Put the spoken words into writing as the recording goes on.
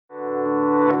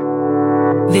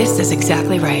This is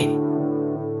exactly right.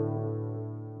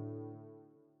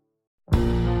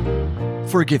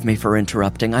 Forgive me for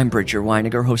interrupting. I'm Bridger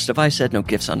Weiniger, host of I Said No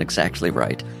Gifts on Exactly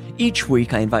Right. Each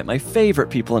week, I invite my favorite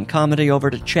people in comedy over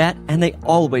to chat, and they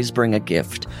always bring a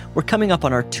gift. We're coming up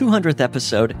on our 200th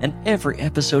episode, and every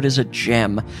episode is a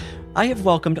gem. I have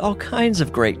welcomed all kinds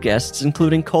of great guests,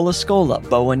 including Cola Scola,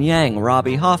 Bowen Yang,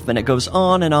 Robbie Hoffman. It goes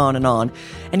on and on and on.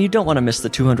 And you don't want to miss the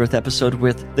 200th episode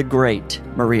with the great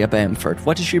Maria Bamford.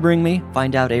 What does she bring me?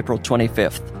 Find out April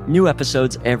 25th. New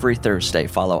episodes every Thursday.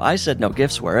 Follow I Said No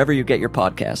Gifts wherever you get your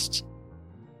podcasts.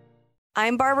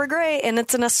 I'm Barbara Gray, and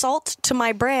it's an assault to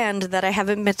my brand that I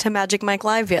haven't been to Magic Mike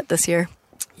Live yet this year.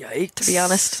 Yikes. To be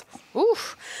honest.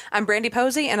 Oof. I'm Brandy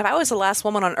Posey, and if I was the last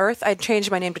woman on Earth, I'd change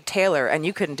my name to Taylor, and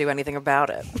you couldn't do anything about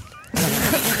it.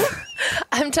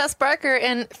 I'm Tess Barker,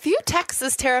 and few texts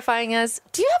as terrifying as,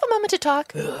 do you have a moment to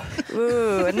talk?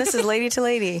 Ooh, and this is Lady to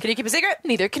Lady. Can you keep a secret?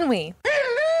 Neither can we.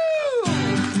 Hello!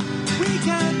 We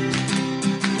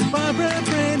got Barbara,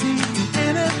 Brandy,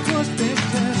 and of course Big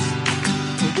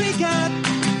Tess. We got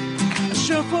a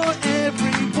show for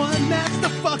everyone that's the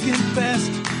fucking best.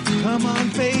 Come on,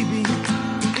 baby.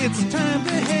 It's time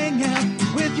to hang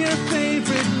out with your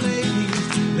favorite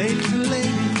ladies. Ladies to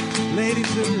ladies.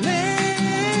 Ladies to ladies.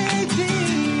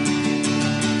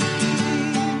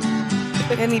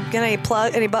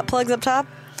 Any butt plugs up top,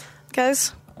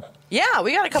 guys? Yeah,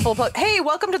 we got a couple of plugs. Hey,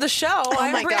 welcome to the show.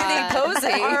 I'm my Brandy God. Posey.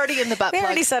 Already in the butt We plug.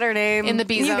 already said her name. In the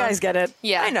B You zone. guys get it.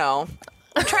 Yeah. I know.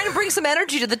 I'm trying to bring some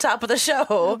energy to the top of the show.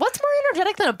 What's more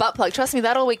energetic than a butt plug? Trust me,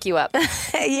 that'll wake you up.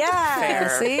 Yeah.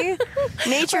 Fair. See?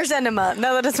 Nature's enema.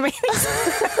 No, that doesn't mean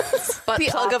Butt The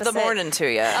plug of the opposite. morning to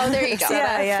you. Oh, there you go.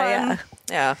 Yeah.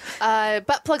 Yeah.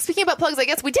 Butt plugs. Speaking of butt plugs, I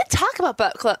guess we did talk about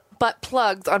butt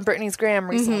plugs on Brittany's Gram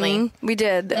recently. We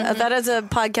did. That is a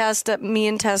podcast that me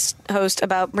and Tess host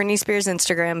about Britney Spears'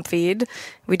 Instagram feed.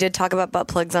 We did talk about butt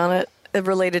plugs on it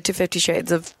related to 50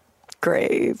 Shades of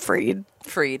Grey, Freed.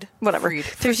 Whatever. Freed.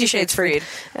 50 Shades Freed.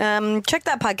 Check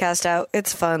that podcast out.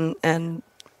 It's fun and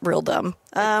real dumb.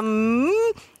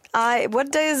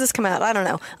 What day does this come out? I don't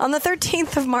know. On the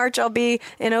 13th of March, I'll be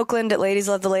in Oakland at Ladies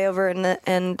Love the Layover,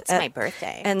 and It's my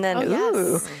birthday. And then,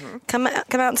 yes. come out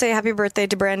and say happy birthday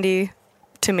to Brandy,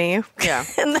 to me. Yeah.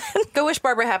 And then, Go wish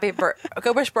Barbara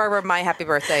my happy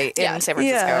birthday in Yeah. San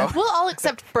Francisco. Yeah. We'll all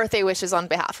accept birthday wishes on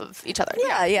behalf of each other.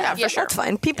 yeah, for sure. That's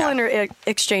fine. People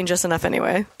exchange us enough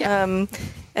anyway. Yeah.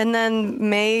 And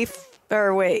then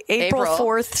April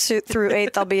 4th through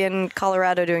 8th, I'll be in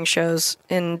Colorado doing shows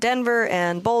in Denver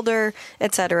and Boulder,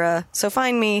 etc. So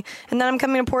find me. And then I'm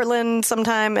coming to Portland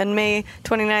sometime, and May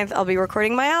 29th, I'll be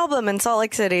recording my album in Salt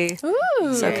Lake City.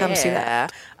 Ooh. So come see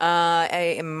that.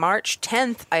 March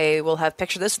 10th, I will have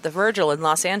Picture This with the Virgil in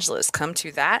Los Angeles. Come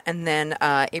to that. And then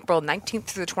April 19th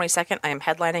through the 22nd, I am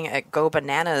headlining at Go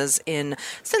Bananas in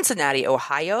Cincinnati,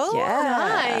 Ohio.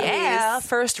 Nice. Yeah,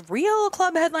 first real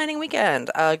club headlining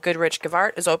weekend. Goodrich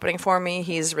Gavart is opening for me.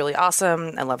 He's really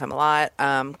awesome. I love him a lot.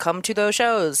 Come to those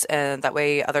shows, and that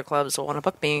way other clubs will want to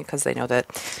book me because they know that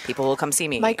people will come see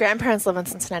me. My grandparents live in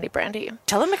Cincinnati, Brandy.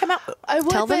 Tell them to come out. I would,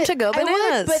 Tell them to go I would,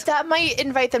 bananas. but that might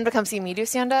invite them to come see me do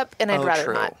stand-up, and I'd Oh, rather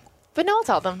true. not. But no, I'll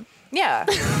tell them. Yeah.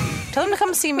 Tell them to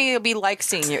come see me. It'll be like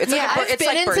seeing you. It's Yeah, like I've it's been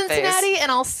like in birthdays. Cincinnati, and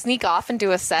I'll sneak off and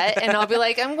do a set, and I'll be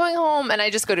like, I'm going home, and I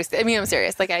just go to. I mean, I'm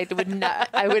serious. Like, I would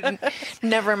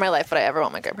never in my life would I ever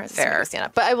want my grandparents to see me do stand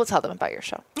up. But I will tell them about your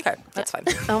show. Okay, that's fine.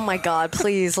 Oh my God!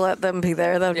 Please let them be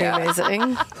there. That would Yeah. be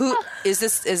amazing. Who is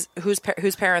this? Whose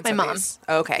parents? My are mom. these?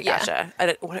 Okay, Yeah.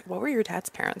 gotcha. What were your dad's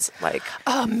parents like?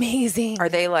 Amazing. Are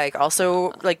they like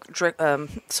also like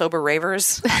sober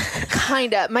ravers?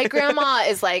 Kinda. My grandma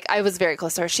is like, I was very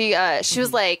close to her. She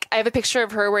was like, I have a picture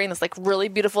of her wearing this like really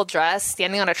beautiful dress,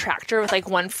 standing on a tractor with like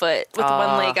one foot, with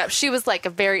one leg up. She was like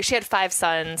she had 5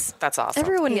 sons. That's awesome.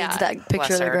 Everyone Yeah. needs that picture Bless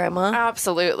of their her. grandma.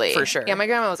 Absolutely. For sure. Yeah, my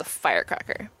grandma was a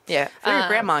firecracker. Yeah, for your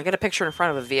grandma, get a picture in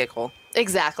front of a vehicle.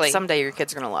 Exactly. Someday your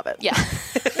kids are gonna love it. Yeah.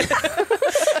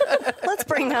 Let's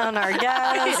bring on our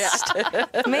guest.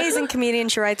 Amazing comedian.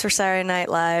 She writes for Saturday Night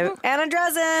Live. Anna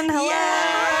Drezen. Hello.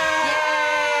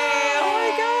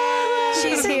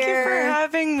 She's Thank here. you for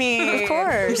having me. Of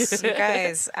course. You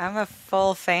guys, I'm a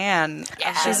full fan of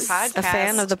this She's podcast. a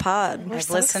fan of the pod. I've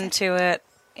listened to it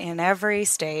in every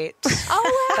state.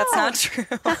 Oh, wow. That's not true.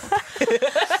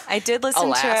 I did listen to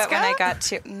it Alaska? when I got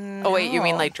to... Oh wait, you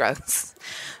mean like drugs?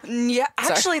 Yeah,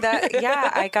 actually,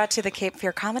 I got to the Cape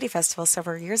Fear Comedy Festival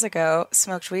several years ago,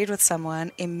 smoked weed with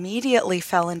someone, immediately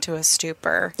fell into a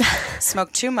stupor,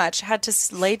 smoked too much, had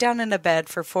to lay down in a bed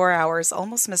for 4 hours,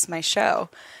 almost missed my show.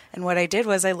 And what I did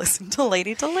was I listened to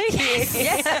Lady to Lady.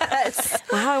 Yes.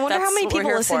 Wow, I wonder That's how many what we're people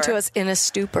here listen for. to us in a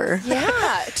stupor. Yeah.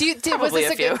 Was Probably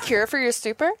this a a good few. cure for your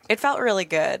stupor? It felt really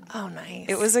good. Oh, nice.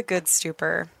 It was a good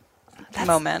stupor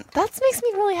moment. That makes me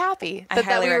really happy I that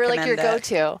highly we were like your recommend it.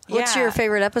 go-to. What's Yeah. your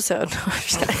favorite episode?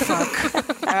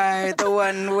 The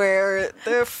one where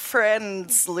the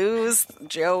friends lose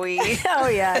Joey. Oh,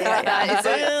 yeah.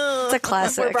 It's a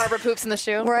classic. Where Barbara poops in the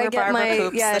shoe. Where I Where get Barbara my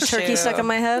poops the turkey shoe. stuck in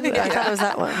my head. I thought it was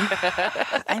that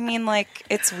one. I mean, like,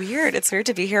 it's weird. It's weird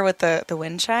to be here with the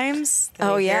wind chimes. that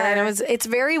Oh I yeah, hear. and it's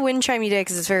very wind chimey day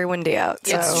because it's very windy out.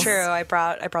 So. It's true. I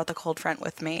brought the cold front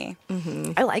with me.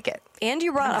 I like it. And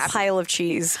you brought a pile of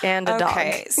cheese and a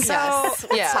Okay, dog. so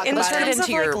Yeah. in Put it terms of into like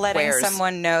your letting wares.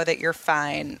 someone know that you're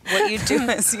fine, what you do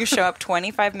is you show up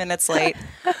 25 minutes late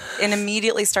and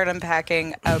immediately start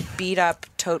unpacking a beat up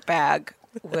tote bag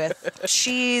with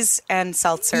cheese and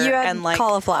seltzer You had and like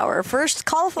cauliflower. First,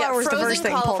 cauliflower was the frozen first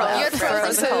thing pulled cauliflower. You out. had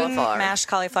frozen cauliflower. mashed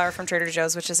cauliflower from Trader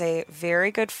Joe's, which is a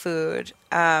very good food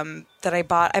that I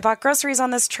bought. I bought groceries on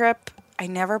this trip. I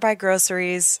never buy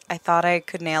groceries. I thought I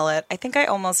could nail it. I think I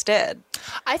almost did.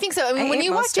 I think so. I mean, I when ate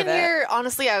you most walked in of it. here,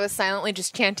 honestly, I was silently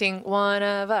just chanting, "One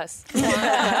of us." I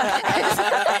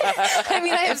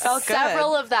mean, I have felt good.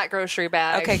 several of that grocery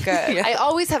bag. Okay, good. I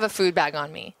always have a food bag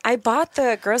on me. I bought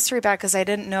the grocery bag because I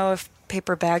didn't know if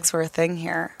paper bags were a thing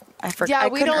here. I forgot. Yeah, I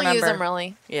we couldn't don't use remember. them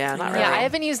really. Yeah, not really. Yeah, I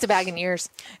haven't used a bag in years.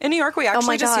 In New York, we actually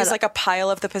my just God. use like a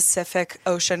pile of the Pacific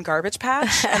Ocean garbage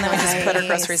patch, and then we just put our Nice.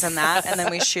 groceries in that, and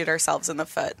then we shoot ourselves in the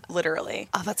foot, literally.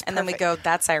 Oh, that's And then we go,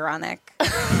 that's ironic.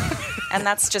 And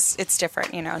that's just, it's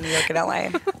different, you know, New York and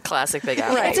LA. Classic Big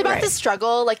Apple. Right. It's about the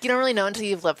struggle. Like, you don't really know until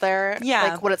you've lived there. Yeah.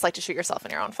 Like, what it's like to shoot yourself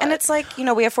in your own foot. And it's like, you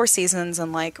know, we have 4 seasons,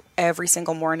 and like every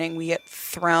single morning we get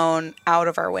thrown out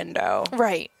of our window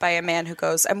right. by a man who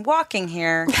goes, I'm walking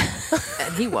here.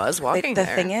 And he was But walking the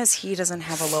there. thing is, he doesn't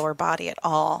have a lower body at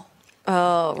all.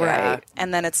 Oh, Yeah. right.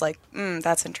 And then it's like,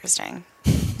 that's interesting.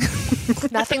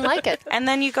 Nothing like it. And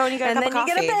then you go and you get And a then cup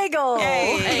you of get a coffee. bagel.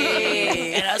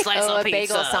 And a slice Oh, of a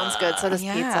bagel pizza. sounds good. So does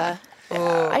Yeah. pizza.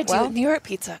 I do. well- New York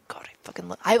pizza. God, I fucking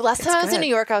love. Last time I was in good. New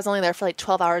York, I was only there for like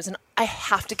 12 hours, and I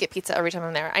have to get pizza every time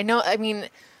I'm there. I know. I mean,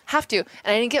 have to. And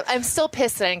I didn't get. I'm still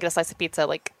pissed that I didn't get a slice of pizza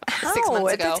like 6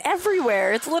 months ago. It's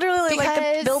everywhere. It's literally like the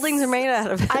Because buildings are made out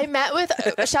of it. I met with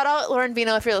shout out Lauren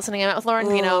Vino if you're listening. I met with Lauren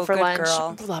Vino Ooh, for good lunch.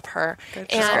 girl. Love her. She's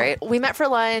And great. we met for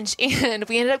lunch, and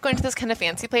we ended up going to this kind of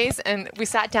fancy place. And we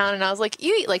sat down, and I was like,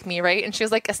 "You eat like me, right?" And she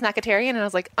was like, "A snackatarian," and I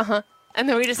was like, "Uh huh." And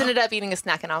then we just ended up eating a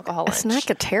snack and alcohol lunch.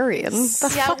 Snackatarian?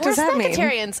 The Yeah, fuck we're does that mean?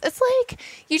 snackatarians. It's like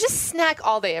you just snack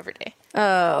all day, every day.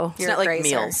 Oh. It's not like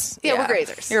Grazer. meals. Yeah, we're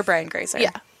grazers. You're a Brian Grazer.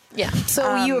 Yeah. Yeah.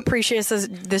 So you appreciate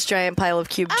this giant pile of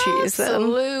cubed cheese then?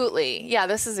 Absolutely. Yeah,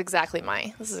 this is exactly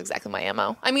my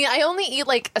MO. I mean, I only eat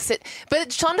like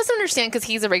but Sean doesn't understand because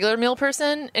he's a regular meal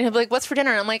person, and he'll be like, "What's for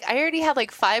dinner?" And I'm like, "I already had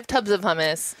like 5 tubs of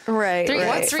hummus." Right, Three- right.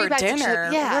 what's What's three for bags of dinner?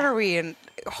 chips? Yeah. What are we in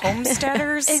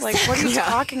homesteaders? Like, what are you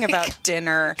talking about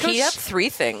dinner? Heat up 3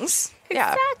 things.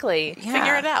 Yeah. Exactly.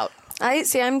 Figure it out.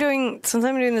 Since I'm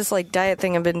doing this like diet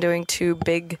thing, I've been doing two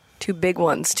big meals, Two big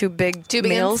meals, Two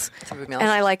big meals. and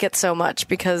I like it so much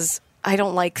because I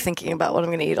don't like thinking about what I'm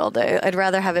going to eat all day. I'd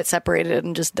rather have it separated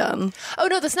and just done. Oh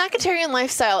no, the snackatarian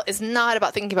lifestyle is not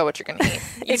about thinking about what you're going to eat.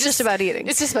 It's just about eating.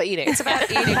 It's just about eating. It's about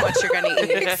eating what you're going to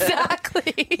eat.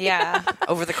 exactly. Yeah.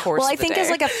 Over the course Well, I of the think day. as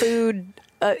like a food,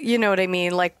 you know what I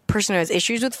mean? Like person who has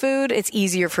issues with food, it's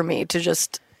easier for me to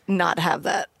just not have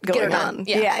that her going done. on.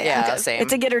 Yeah. Yeah, same.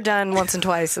 It's a get her done once and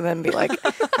twice and then be like,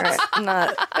 all right, I'm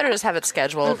not. Better just have it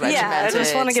scheduled, regimented. Yeah, I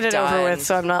just want to get it over done. with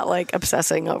so I'm not like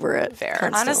obsessing over it. Fair.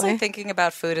 constantly. Honestly, thinking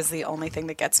about food is the only thing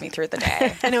that gets me through the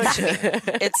day. I know what you mean.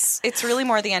 It's really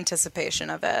more the anticipation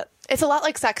of it. It's a lot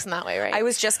like sex in that way, right? I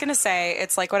was just gonna say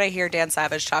it's like what I hear Dan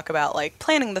Savage talk about, like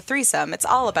planning the threesome. It's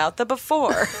all about the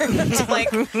before. It's like,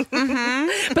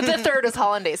 but the third is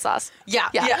hollandaise sauce. yeah,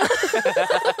 Yeah.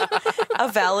 a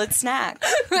valid snack.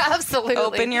 Absolutely.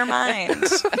 Open your mind.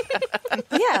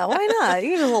 Yeah, why not?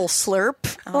 You get a little slurp,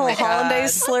 a little my God.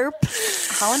 hollandaise slurp.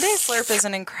 Hollandaise Slurp is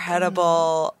an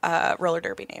incredible roller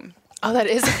derby name. Oh, that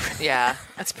is. Yeah,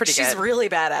 that's pretty She's good. really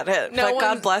bad at it, No but one-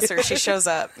 God bless her, she shows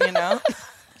up. You know.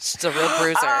 She's a real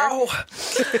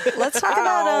bruiser. Let's talk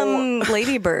about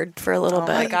Ladybird for a little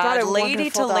bit. Oh my You brought God, a Lady to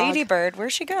wonderful dog. Ladybird.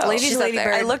 Where'd she go? Lady She's to up there.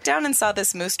 Ladybird. I looked down and saw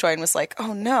this moose toy and was like,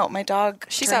 oh no, my dog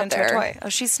She's turned out into there. a toy. Oh,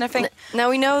 she's sniffing.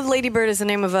 Now we know Ladybird is the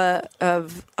name of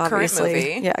obviously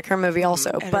movie. yeah, a current movie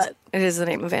also, but it is the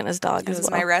name of Anna's dog This as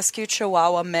is well. my rescue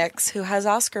Chihuahua mix who has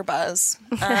Oscar buzz.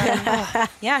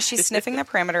 Yeah, she's sniffing the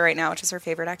perimeter right now, which is her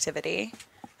favorite activity.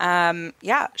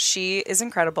 Yeah, she is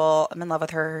incredible. I'm in love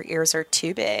with her. Her ears are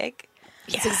too big.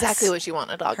 It's exactly what you want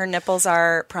in a dog. Her nipples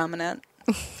are prominent.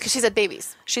 Because she's had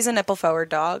babies. She's a nipple forward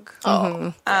dog.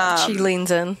 She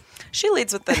leans in. She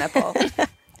leads with the nipple.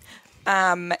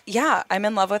 Yeah, I'm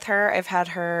in love with her. I've had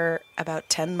her about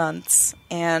 10 months,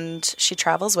 and she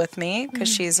travels with me because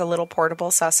she's a little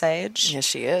portable sausage. Yes,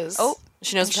 she is. Oh,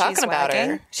 she knows and I'm talking she's about wagging.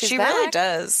 her. She's She back. really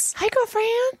does. Hi, girlfriend.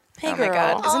 Oh my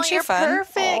God. Isn't she you're fun?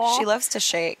 perfect. She loves to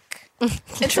shake.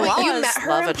 And so you met her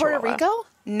love in a Puerto chihuahua. Rico?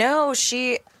 No,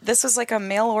 this was like a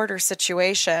mail order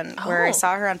situation where I Oh.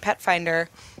 saw her on Pet Finder,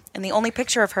 and the only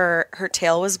picture of her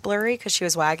tail was blurry because she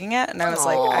was wagging it, and I was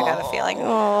like, I got a feeling.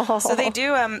 So they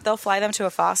do. They'll fly them to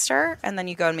a foster, and then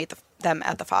you go and meet them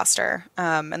at the foster,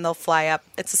 and they'll fly up.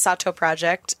 It's a Sato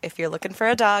project. If you're looking for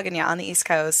a dog and you're on the East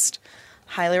Coast,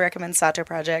 highly recommend Sato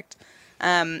project.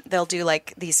 They'll do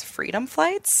like these freedom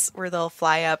flights where they'll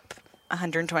fly up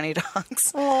 120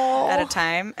 dogs at a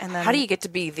time, and then How do you get to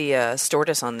be the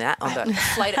stewardess on that? On the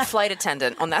flight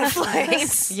attendant on that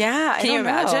flight? Yeah, Can you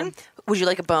imagine? Would you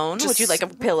like a bone? Would you like a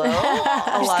pillow?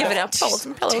 Just give it up.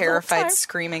 Terrified,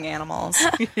 screaming animals.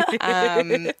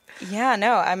 Yeah,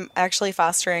 no, I'm actually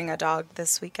fostering a dog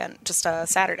this weekend, just a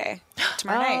Saturday,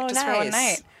 tomorrow night, just for one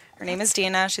nice. night. Her name is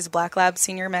Dina. She's a black lab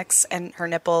senior mix, and her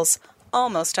nipples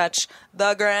almost touch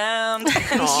the ground.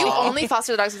 You only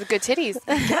foster the dogs with good titties. So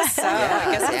I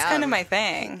guess that's kind of my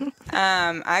thing.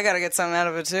 I gotta get something out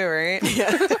of it too, right?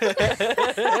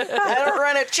 I don't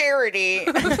run a charity.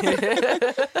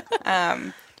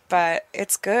 But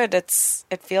it's good. It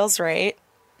feels right.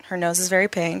 Her nose is very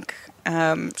pink.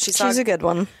 She's a good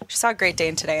one. She saw a Great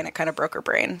Dane today, and it kind of broke her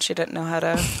brain. She didn't know how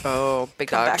to. Oh, big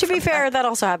dog. To be fair, that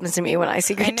also happens to me when I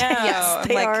see Great know. Danes. Yes,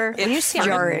 they Like, are when you See a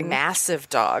jarring. massive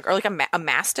dog, or like a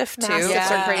mastiff too.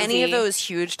 Mastiffs are crazy. Any of those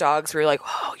huge dogs where you're like,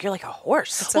 whoa, you're like a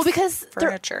horse. Well, because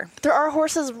furniture. there are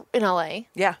horses in LA,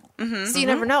 Yeah. so you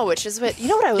never know which is what. You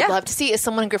know what I would love to see is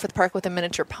someone in Griffith Park with a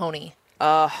miniature pony.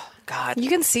 God. You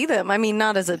can see them. I mean,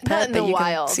 not as a pet, in but the you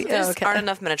wild. can see. There okay. aren't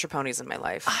enough miniature ponies in my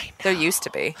life. I know. There used to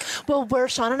be. Well, where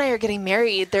Sean and I are getting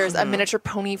married, there's a miniature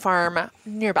pony farm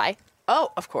nearby.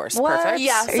 Oh, of course. What? Perfect.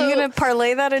 Yeah. Are you So- going to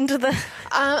parlay that into the?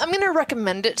 I'm going to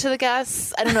recommend it to the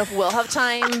guests. I don't know if we'll have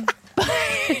time.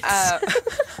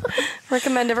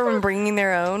 Recommend everyone bringing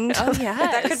their own. Oh yeah,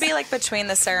 That could be like between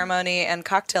the ceremony and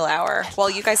cocktail hour. While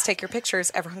you guys take your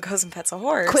pictures, everyone goes and pets a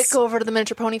horse. quick go over to the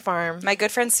miniature pony farm. My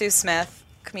good friend Sue Smith,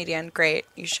 comedian, great.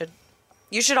 You should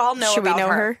all know Should we about know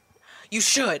her? You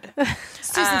should.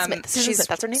 Susan Smith. Susan Smith.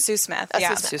 That's her name. Sue Smith. That's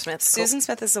Yeah. Sue Smith. Susan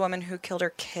Smith is the woman who killed her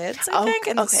kids, I Oh, think.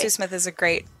 And okay. Sue Smith is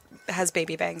has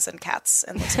baby bangs and cats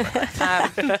and lives in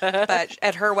Brooklyn. But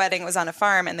at her wedding, it was on a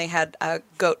farm, and they had a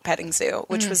goat petting zoo,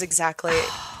 which was exactly.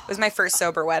 It was my first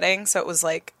sober wedding, so it was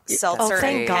like seltzer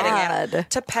thank and petting God. animal.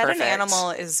 To pet Perfect. an animal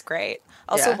is great.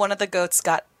 Also, Yeah. one of the goats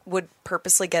would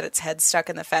purposely get its head stuck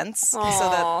in the fence so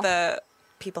that the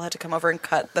people had to come over and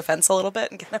cut the fence a little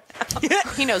bit and get him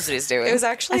out. He knows what he's doing. It was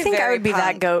actually I think I very would be that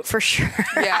punk. goat for sure.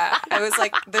 Yeah, I was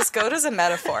like, this goat is a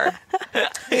metaphor.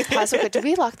 Pause real quick. Did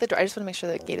we lock the door? I just want to make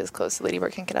sure the gate is closed so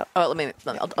Ladybird can get out. I'll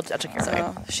check your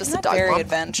Oh, It's she's just a not dog very mom.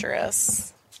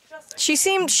 adventurous.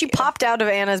 She popped out of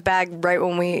Anna's bag right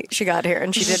when she got here,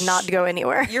 and she did not go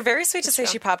anywhere. You're very sweet to say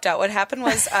she popped out. What happened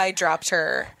was I dropped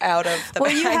her out of the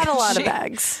Well, bag. you had a lot of She-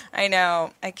 bags. I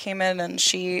know. I came in and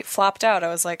she flopped out. I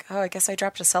was like, oh, I guess I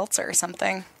dropped a seltzer or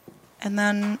something. And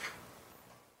then,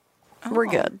 We're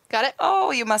good. Got it.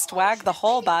 oh, you must wag the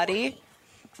whole body.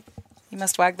 You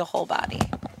must wag the whole body.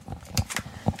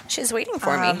 She's waiting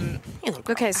for me. You little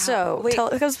girl. Okay, so Wait, tell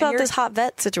us and about you're- this hot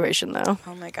vet situation, though.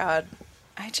 Oh my God.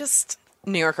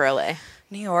 New York or LA?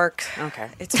 New York. Okay.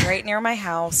 It's right near my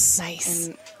house. Nice.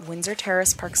 In Windsor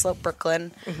Terrace, Park Slope,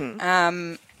 Brooklyn.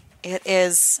 It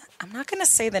is, I'm not going to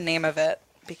say the name of it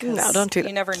because No, don't do that.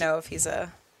 you never know if he's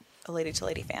a lady to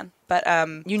lady fan. But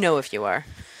You know if you are.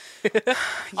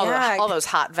 yeah, all those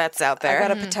hot vets out there. I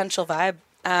got a potential vibe.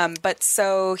 But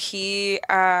so he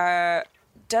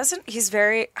doesn't, he's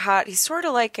very hot. He's sort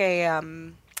of like a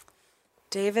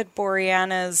David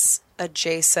Boreanaz's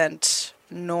adjacent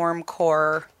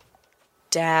normcore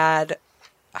dad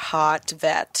hot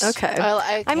vet. Okay. Well,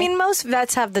 I- I mean, most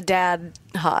vets have the dad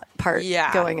hot part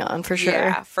Yeah. going on for sure.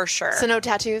 Yeah, for sure. So no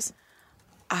tattoos.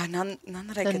 None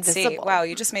that I could see. Invisible. Wow,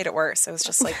 you just made it worse. I was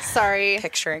just like Sorry.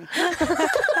 picturing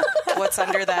what's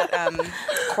under that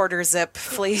quarter zip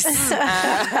fleece.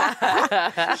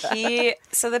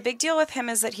 So the big deal with him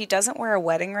is that he doesn't wear a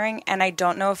wedding ring, and I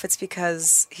don't know if it's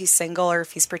because he's single or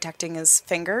if he's protecting his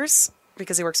fingers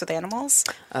because he works with animals.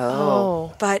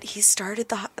 Oh. But he started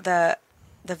the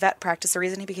vet practice. The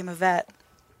reason he became a vet,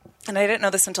 and I didn't know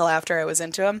this until after I was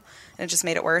into him, and it just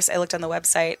made it worse. I looked on the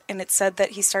website, and it said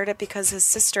that he started because his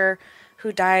sister,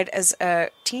 who died as a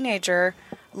teenager,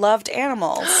 loved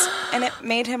animals, and it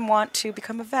made him want to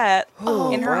become a vet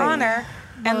in her honor.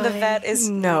 And the vet is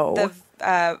the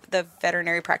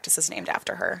veterinary practice is named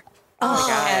after her.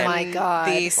 Oh my God!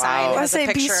 The sign I has a say,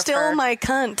 picture be of still, her. my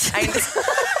cunt.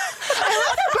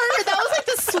 That was like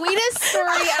the sweetest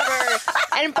story ever.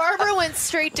 And Barbara went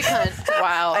straight to cunt.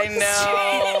 Wow. I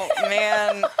know,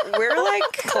 man. We're like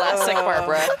Classic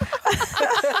Barbara.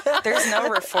 There's no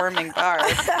reforming Barb.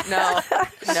 No.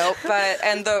 Nope.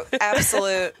 And the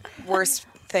absolute worst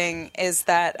thing is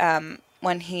that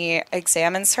when he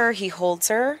examines her, he holds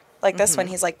her like this when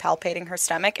he's like palpating her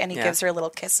stomach, and he gives her little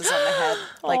kisses on the head,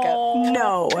 like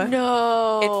No.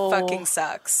 It fucking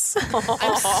sucks.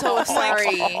 I'm so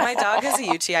sorry. My dog has a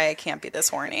UTI. I can't be this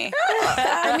horny.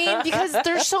 I mean, because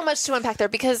there's so much to unpack there.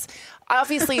 Because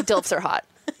obviously, dilfs are hot.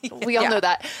 We all know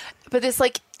that. But this,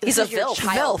 like, He's this a is your vilf.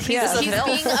 child. Vilf, He's yeah.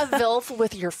 being a vilf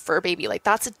with your fur baby. Like,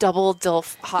 that's a double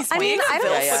dilf hot. I mean, I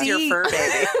don't see. Your fur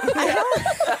baby.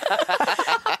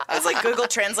 I was like, Google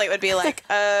Translate would be like,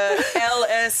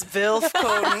 LS Vilf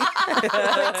Cone.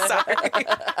 Sorry.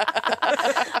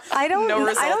 I don't. No I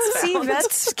results don't see found.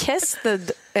 vets kiss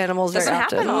the animals very Doesn't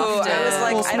often. happen often. I was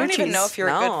like, Little I don't even smoochies. know if you're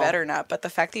a No. good vet or not, but the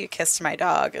fact that you kissed my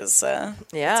dog is, it's a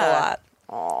Yeah. lot.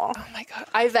 Oh my God.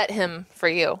 I vet him for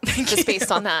you just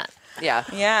based on that. Yeah.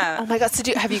 Yeah. Oh my God. So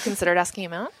have you considered asking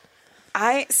him out?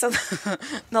 So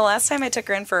the last time I took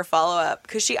her in for a follow up,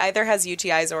 because she either has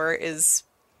UTIs or is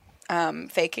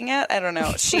faking it. I don't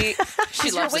know. She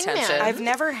She loves your wingman. attention. I've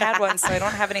never had one, so I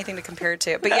don't have anything to compare it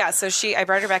to. But yeah, so I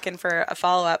brought her back in for a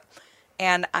follow up,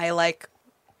 and I like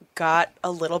got a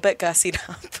little bit gussied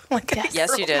up. Like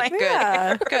Yes, you did. Good.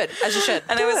 Yeah. Good. As you should.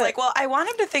 And I was like, well, I want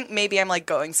him to think maybe I'm like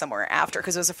going somewhere after,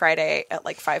 because it was a Friday at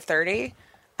like 5:30.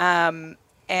 And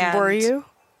Were you?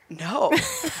 No,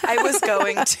 I was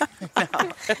going to. No,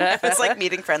 I was like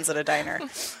meeting friends at a diner.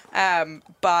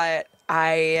 But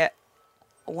I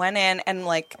went in and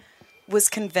like was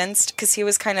convinced, because he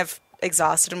was kind of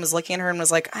exhausted and was looking at her and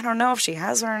was like, I don't know if she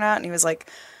has one or not. And he was like,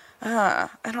 I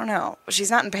don't know. She's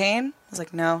not in pain? I was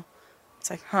like, no. It's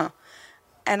like, huh.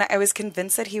 And I was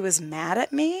convinced that he was mad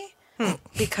at me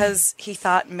because he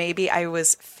thought maybe I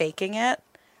was faking it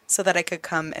so that I could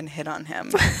come and hit on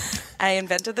him. I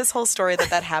invented this whole story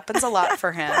that happens a lot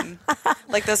for him.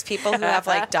 Like those people who have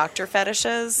like doctor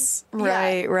fetishes.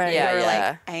 Right. Yeah, They're yeah.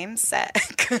 like, I'm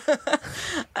sick.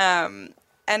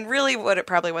 And really what it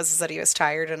probably was is that he was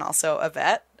tired and also a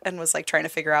vet and was like trying to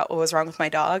figure out what was wrong with my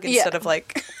dog instead of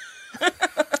like...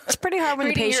 It's pretty hard when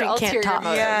the Reading your patient can't ulterior talk.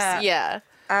 motives. Yeah.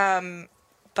 Yeah.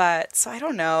 But so I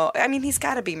don't know. I mean, he's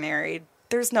got to be married.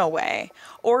 There's no way.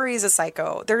 Or he's a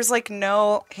psycho. There's like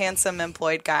no handsome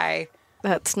employed guy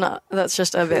That's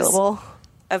just available.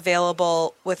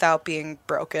 available without being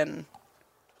broken.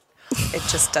 It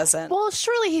just doesn't. Well,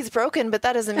 surely he's broken, but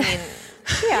that doesn't mean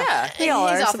Yeah. We all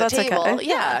he's are, off so the that's table. okay.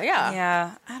 Yeah. Yeah.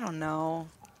 Yeah, I don't know.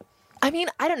 I mean,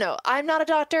 I don't know. I'm not a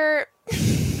doctor.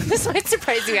 This might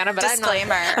surprise you, Anna, but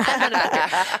Disclaimer. I'm not a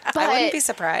doctor. But I wouldn't be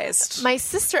surprised. my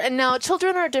sister, and now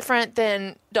children are different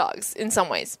than dogs in some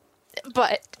ways.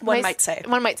 But One might say.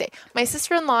 My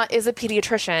sister-in-law is a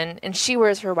pediatrician, and she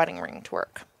wears her wedding ring to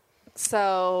work.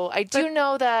 So I do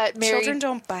know that married Children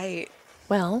don't bite.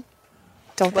 well,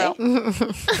 don't Well, they?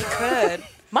 they could.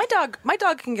 My dog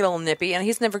can get a little nippy, and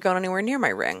he's never gone anywhere near my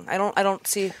ring. I don't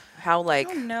see how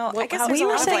like No, I guess how- there's We a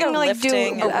were lot of, saying, like, do-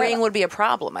 lifting a and- ring would be a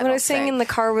problem. What I was saying in the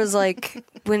car was like,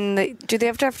 do they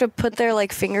have to put their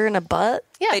like finger in a butt?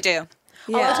 Yeah. They do.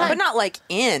 Yeah. but not like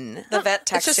in The vet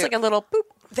It's text just you. like a little boop.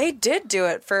 They did do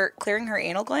it for clearing her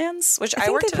anal glands, which I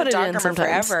think worked they at put a it dog in groomer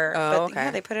sometimes. forever. Oh, but okay.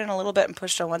 yeah, they put it in a little bit and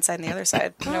pushed on one side and the other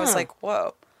side. And I was like,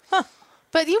 whoa.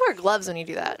 But you wear gloves when you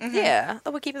do that. Yeah,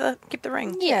 that would keep the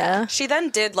ring. Yeah. She then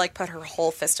did like put her whole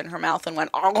fist in her mouth and went,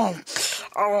 oh,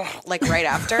 like right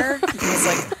after. I was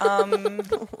like,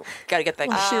 Gotta get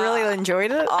that. She really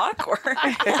enjoyed it. awkward.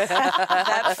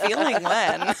 That feeling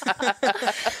when.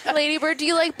 Ladybird, do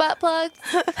you like butt plugs?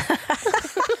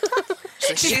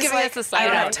 She's giving like, us a I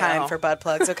don't side have eye. time for butt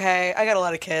plugs, okay? I got a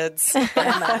lot of kids. I'm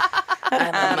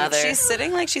a mother. She's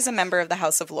sitting like she's a member of the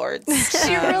House of Lords.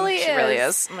 She really is. She really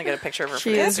is. I'm gonna get a picture of her.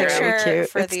 She for is Instagram. very Picture cute.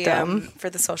 for It's the dumb. for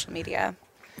the social media.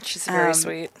 She's very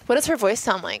sweet. What does her voice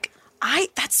sound like?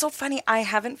 That's so funny. I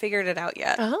haven't figured it out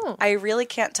yet. Oh. I really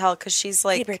can't tell because she's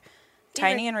like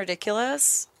tiny and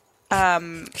ridiculous,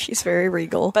 She's very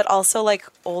regal. but also like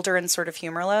older and sort of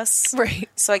humorless. Right.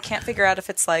 So I can't figure out if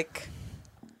it's like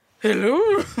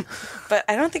hello. But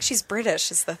I don't think she's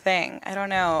British is the thing. I don't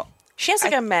know. She has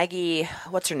like a Maggie,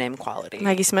 what's her name quality?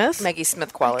 Maggie Smith? Maggie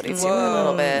Smith quality too, a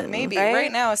little bit. Maybe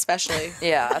right? now especially.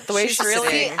 Yeah, the way she's really-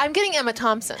 sitting. I'm getting Emma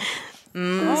Thompson.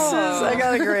 I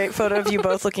got a great photo of you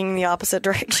both looking in the opposite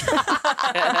direction.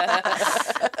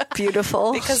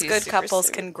 Beautiful. Because She's good super couples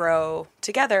sweet. can grow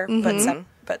together,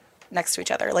 but next to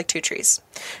each other, like two trees.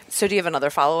 So do you have another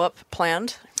follow-up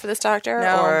planned for this doctor?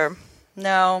 No. Or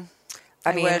No,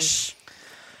 I mean- wish.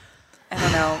 I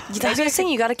don't know. That's what I'm saying.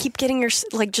 You got to keep getting your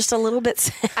just a little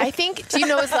bit. I think. Do you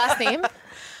know his last name?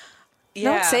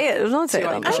 Don't say it. Don't say it.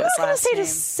 want on me the to show. I'm not going to last say name. to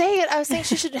say it. I was saying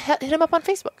she should hit him up on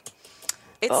Facebook.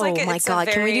 It's Oh like my it's god!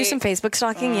 Can we do very- some Facebook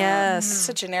stalking? Yes. It's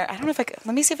a generic. I don't know if I can.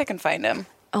 Let me see if I can find him.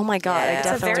 Oh my god! I Yeah. It's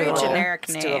a definitely very will. generic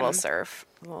let's do a little name. surf.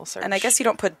 A little search. And I guess you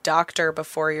don't put doctor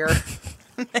before your.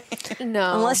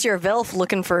 No. Unless you're a VILF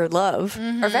looking for love.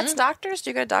 Are vets doctors?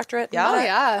 Do you get a doctorate? Yeah. Oh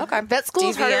yeah. Okay. Vet school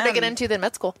is harder to DVM. get into than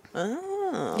med school.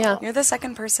 Oh. Yeah. You're the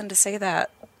second person to say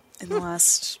that in the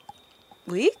last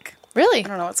week. Really? I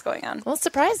don't know what's going on. Well, it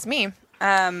surprised me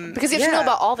because you have to know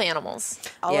about all the animals.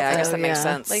 Yeah, I guess that makes yeah.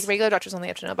 sense. Like regular doctors only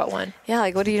have to know about one. Yeah,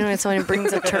 like what do you know when someone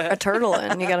brings a turtle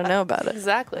in? You got to know about it.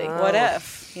 Exactly. What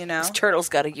if, turtle's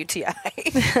got a UTI.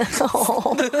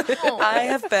 I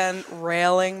have been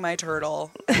railing my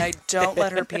turtle, and I don't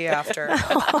let her pee after.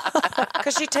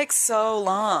 Because she takes so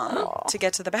long to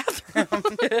get to the bathroom.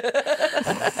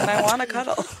 And I want to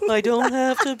cuddle. I don't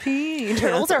have to pee.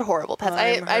 Turtles are horrible pets.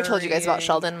 I told you guys about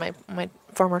Sheldon, my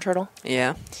former turtle.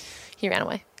 Yeah. He ran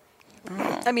away.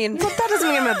 I mean, That doesn't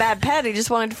make him a bad pet. He just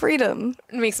wanted freedom.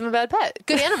 It makes him a bad pet.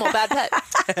 Good animal, bad pet.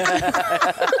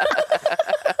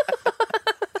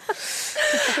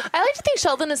 I like to think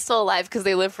Sheldon is still alive because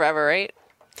they live forever, right?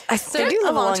 They do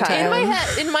live a long time.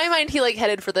 In my mind, he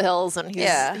headed for the hills and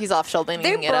he's off Sheldon.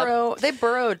 they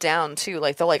burrow down too.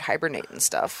 Like they'll hibernate and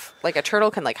stuff. Like a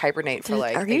turtle can hibernate for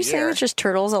Are a you saying year. there's just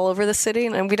turtles all over the city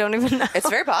and we don't even know? It's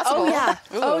very possible. Oh yeah.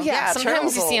 Ooh, Oh yeah. Sometimes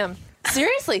turtles you see will- them.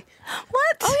 Seriously.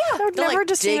 What? Oh yeah. I've They'll, never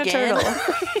just seen a dig in. turtle.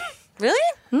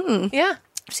 Really? Yeah.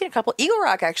 I've seen a couple. Eagle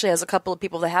Rock actually has a couple of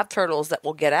people that have turtles that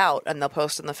will get out and they'll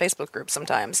post in the Facebook group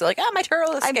sometimes. They're like, my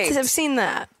turtle escaped. I've seen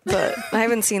that, but I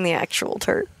haven't seen the actual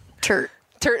turt. Turt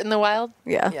in the wild.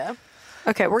 Yeah. Yeah.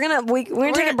 Okay, we're gonna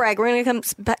take a break. We're gonna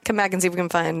come back and see if we can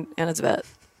find Anna's vet.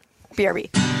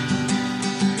 BRB.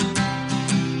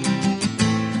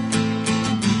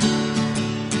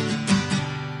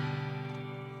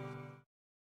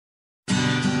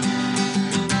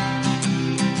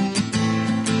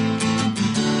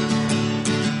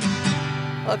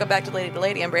 Welcome back to Lady to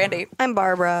Lady. I'm Brandy. I'm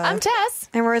Barbara. I'm Tess.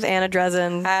 and we're with Anna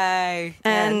Drezen Hi.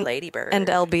 and Ladybird. and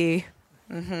LB.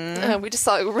 We just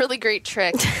saw a really great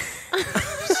trick.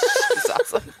 It's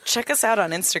awesome. Check us out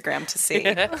on Instagram to see.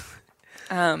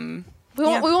 We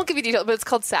won't give you details, but it's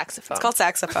called saxophone. It's called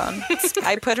saxophone.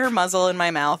 I put her muzzle in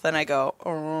my mouth and I go,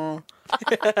 oh.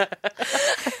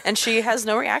 And she has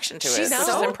no reaction to it. She's which is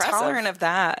so impressive. tolerant of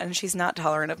that, and she's not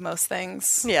tolerant of most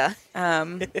things. Yeah.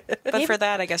 But for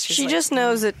that, I guess She like, just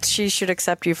knows that she should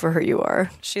accept you for who you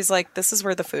are. she's like, this is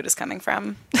where the food is coming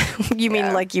from. You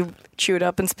mean like you chew it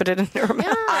up and spit it in her mouth?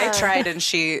 I tried, and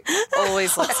she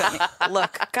always looks at me.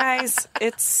 Look, guys,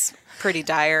 it's pretty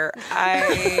dire.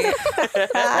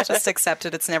 I just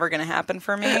accepted it's never going to happen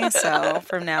for me. So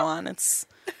from now on, it's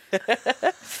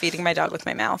feeding my dog with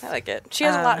my mouth. I like it. She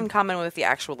has a lot in common with the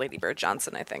actual Lady Bird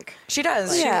Johnson, I think. She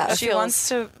does. Yeah. She wants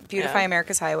to beautify Yeah.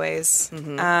 America's highways.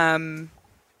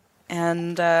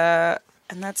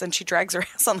 And she drags her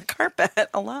ass on the carpet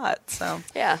a lot. So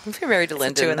Yeah. If you're married to two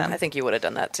Lyndon, of them. I think you would have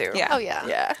done that too. Yeah. Oh yeah.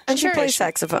 Yeah. And she Sure. plays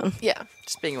saxophone. Yeah.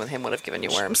 Just being with him would have given you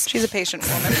worms. she's a patient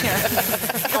woman. Yeah.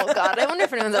 Oh god, I wonder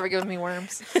if anyone's ever given me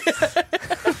worms.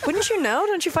 Wouldn't you know?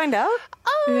 Don't you find out?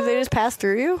 Did they just pass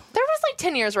through you? There was like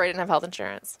 10 years where I didn't have health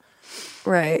insurance.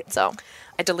 Right. So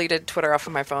I deleted Twitter off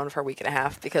of my phone for a week and a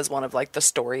half because one of the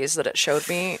stories that it showed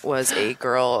me was a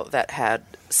girl that had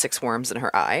 6 worms in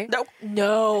her eye. Nope.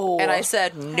 no. And I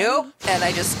said, nope. And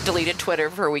I just deleted Twitter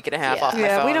for a week and a half off my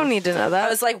Yeah, phone. we don't need to know I that.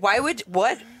 was like,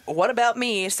 what about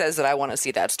me says that I want to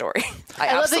see that story?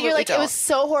 I love that you're like, don't. it was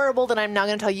so horrible that I'm now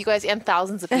going to tell you guys and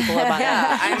thousands of people about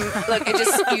Yeah, it. I'm like,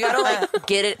 you gotta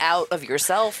get it out of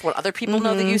yourself when other people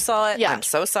know that you saw it. Yeah. I'm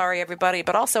so sorry, everybody,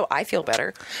 but also I feel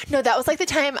better. No, that was like the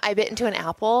time I bit into an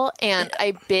apple and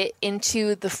I bit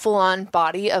into the full-on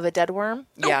body of a dead worm.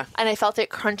 Yeah. And I felt it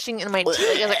crunching in my teeth.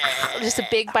 It was like just a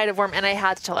big bite of worm, and I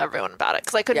had to tell everyone about it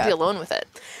because I couldn't Yeah. be alone with it.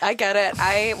 I get it.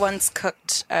 I once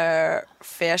cooked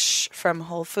fish from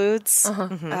Whole Foods. Oh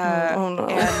no.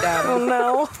 And Oh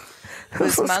no. it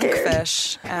was so scared.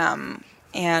 monkfish.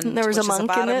 And There was a which is monk in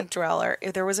bottom it? dweller.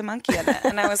 There was a monkey in it,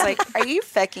 and I was like, "Are you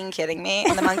fucking kidding me?"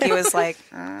 And the monkey was like,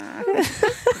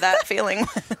 "That feeling."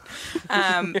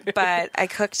 But I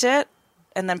cooked it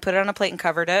and then put it on a plate and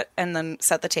covered it and then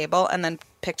set the table and then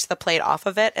picked the plate off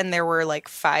of it and there were like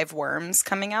 5 worms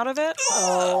coming out of it.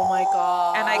 Oh my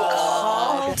God. And I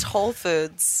called Whole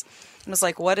Foods and was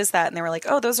like, what is that? And they were like,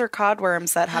 oh, those are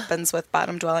codworms. That happens with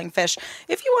bottom-dwelling fish.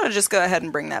 If you want to just go ahead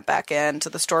and bring that back in to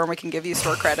the store and we can give you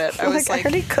store credit. I was like,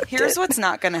 here's what's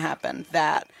not going to happen.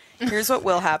 Here's what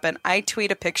will happen. I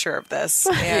tweet a picture of this,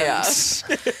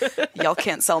 and y'all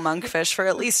can't sell monkfish for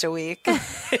at least a week. I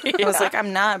was like,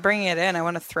 I'm not bringing it in. I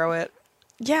want to throw it.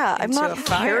 Yeah, I'm not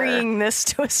carrying this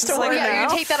to a store. Like, yeah,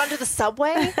 you take that onto the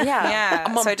subway?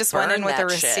 Yeah. So I just went in with a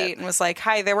receipt shit. and was like,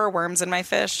 hi, there were worms in my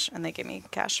fish. And they gave me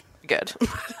cash. Good.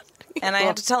 And I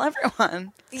had to tell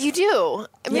everyone. You do.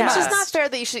 I mean, Yes. it's just not fair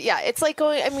that you should. Yeah, it's like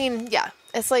going. I mean, yeah,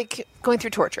 it's like going through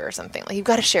torture or something. Like you've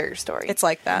got to share your story. It's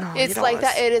like that. It's like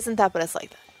that. It isn't that, but it's like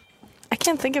that. I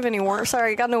can't think of any worm.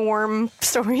 Sorry, I got no worm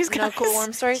stories. Guys. No cool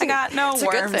worm stories. I got no a good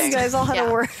worms. thing. You guys all had Yeah.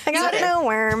 a worm. I got no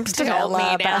worms to tell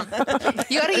about.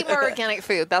 You got to eat more organic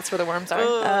food. That's where the worms are.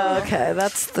 Okay,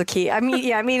 that's the key. I'm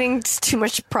eating too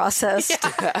much processed.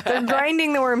 They're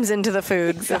grinding the worms into the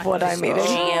food of what I'm eating.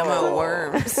 GMO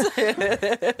worms.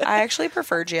 I actually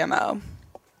prefer GMO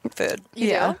food.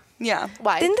 Yeah. Yeah.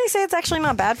 Why? Didn't they say it's actually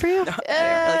not bad for you?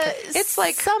 It's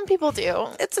like some people do.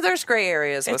 There's gray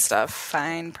areas with stuff.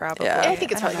 Fine, probably. Yeah. I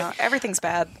think it's don't probably know. Everything's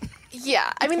bad.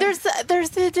 Yeah, I mean, there's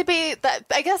the debate that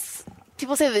I guess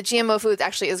people say that GMO foods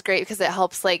actually is great because it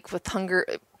helps like with hunger.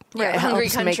 Right, it hungry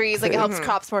helps make countries, like it food.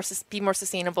 helps crops be more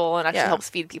sustainable and actually Yeah. helps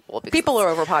feed people. because People are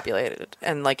overpopulated,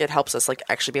 and like it helps us like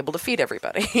actually be able to feed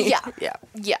everybody. Yeah. yeah.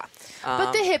 Yeah,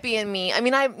 but the hippie in me, I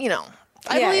mean, I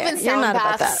Yeah, believe in you're sound not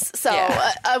about baths, that. so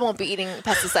Yeah. I won't be eating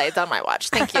pesticides on my watch.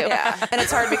 Thank you. Yeah, and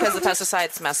it's hard because the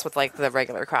pesticides mess with like the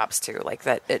regular crops too. Like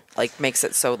that, it like makes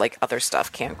it so like other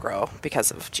stuff can't grow because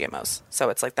of GMOs. So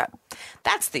it's like that.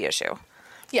 That's the issue.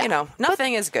 Yeah. You know,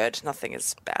 nothing is good. Nothing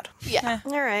is bad. Yeah.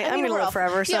 All right, I I'm mean, gonna we're all- live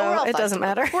forever, yeah, we're so all it fucked. doesn't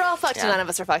matter. We're all fucked, and Yeah. none of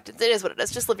us are fucked. It is what it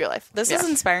is. Just live your life. This Yeah. is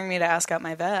inspiring me to ask out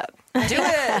my vet. Do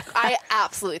it. I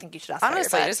absolutely think you should ask. about your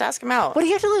Honestly, vet. just ask him out. What do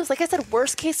you have to lose? Like I said,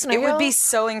 worst case It scenario. would be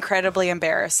so incredibly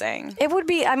embarrassing. It would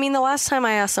be. I mean, the last time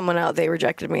I asked someone out, they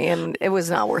rejected me, and it was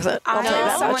not worth it. I'll I tell you asked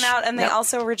that someone much. out, and they No.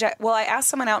 also reject. Well, I asked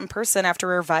someone out in person after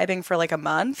we were vibing for like a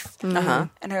month, and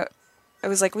I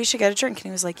was like, "We should get a drink," and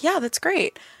he was like, "Yeah, that's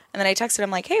great." And then I texted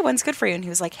him like, "Hey, when's good for you?" And he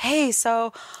was like, "Hey,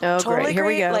 so totally great. Here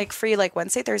we go. like free like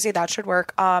Wednesday, Thursday, that should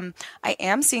work. I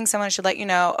am seeing someone. I should let you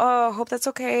know. Oh, hope that's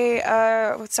okay.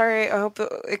 Sorry, I hope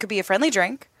it could be a friendly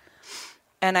drink."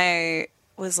 And I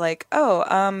was like, "Oh,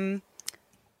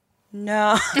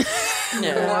 no.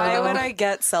 Why would I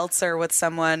get seltzer with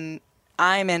someone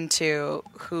I'm into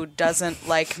who doesn't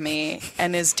like me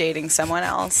and is dating someone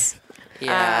else?"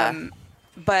 Yeah.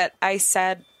 But I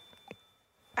said,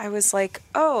 I was like,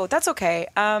 "Oh, that's okay.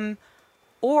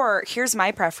 Or here's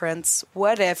my preference.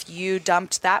 What if you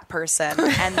dumped that person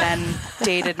and then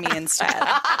dated me instead?"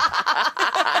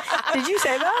 Did you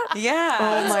say that? Yeah.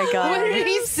 Oh my god. What did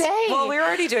he say? Well, we were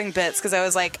already doing bits because I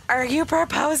was like, "Are you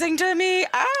proposing to me?"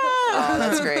 Oh,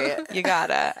 that's great. You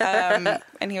gotta.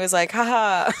 And he was like,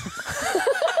 haha.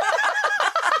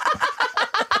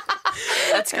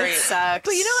 That's great.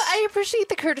 But you know what? I appreciate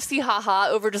the courtesy haha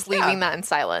over just leaving that in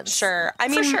silence. Sure. I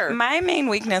mean, sure. my main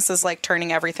weakness is like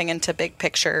turning everything into big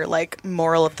picture, like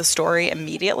moral of the story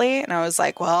immediately. And I was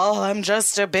like, well, I'm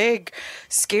just a big,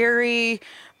 scary,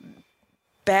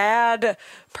 bad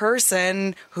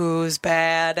person who's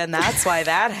bad. And that's why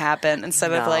that happened.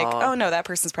 Instead of like, oh no, that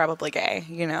person's probably gay,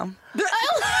 you know?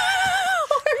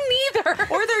 Or neither.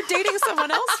 Or they're dating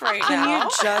someone else right Can now. you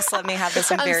just let me have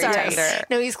this? I'm very sorry. tender.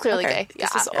 No, he's clearly Okay. gay.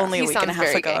 This was only a He week and a sounds half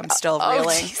very ago. gay. I'm still Oh,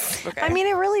 reeling. jeez. Okay. I mean,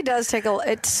 it really does take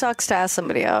it sucks to ask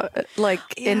somebody out, like,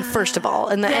 in first of all.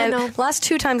 And the Yeah, and no. last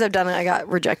 2 times I've done it, I got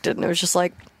rejected. And it was just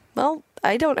like, well,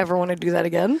 I don't ever want to do that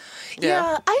again.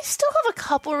 Yeah, I still have a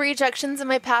couple rejections in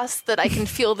my past that I can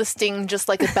feel the sting just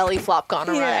like a belly flop gone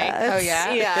awry. Yeah. Oh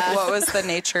yeah? Yeah. What was the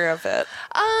nature of it?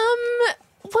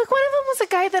 Like one of them was a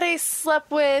guy that I slept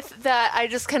with that I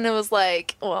just kind of was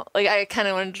like, well, like I kind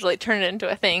of wanted to like turn it into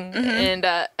a thing, and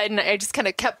I just kind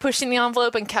of kept pushing the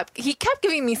envelope and he kept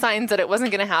giving me signs that it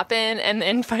wasn't going to happen, and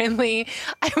then finally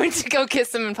I went to go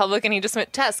kiss him in public, and he just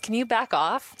went, "Tess, can you back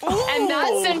off?" And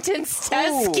that sentence,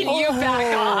 "Tess, can you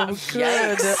back off?"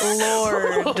 Good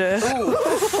Lord.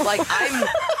 Like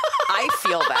I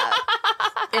feel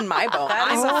that in my bones.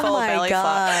 That is a Oh full my belly flop.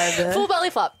 God. Full belly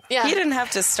flop. Yeah. He didn't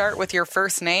have to start with your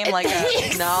first name like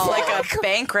a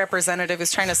bank representative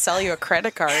who's trying to sell you a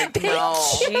credit card. No,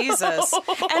 Jesus.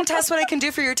 And Tess, what I can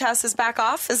do for your Tess is back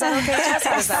off. Is that okay, Tess?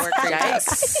 How does that work for you,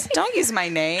 Tess? Don't use my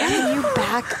name. Can you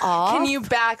back off? Can you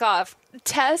back off?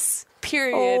 Tess,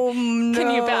 period. Oh, no.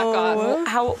 Can you back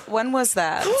off? When was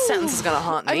that? Sentence is gonna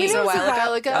haunt me. I mean, it was a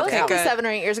while ago. Okay, Probably good. 7 or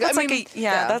 8 years ago. That's I mean,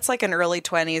 that's like an early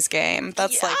 20s game.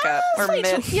 That's like a or mid.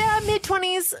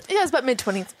 mid-20s. Yeah, it's about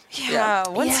mid-20s. Yeah.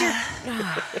 Once you're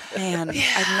man,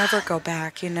 I'd never go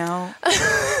back, you know.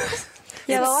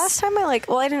 Yeah, the last time I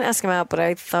didn't ask him out, but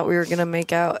I thought we were gonna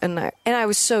make out, and I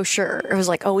was so sure. It was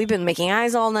like, oh, we've been making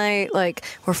eyes all night, like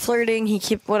we're flirting. He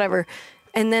keep whatever,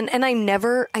 and I'm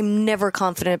never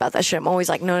confident about that shit. I'm always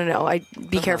like, no,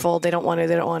 be careful. They don't want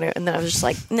to. And then I was just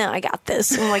like, no, I got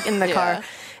this. And I'm like in the car,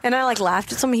 and I like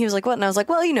laughed at something. He was like, what? And I was like,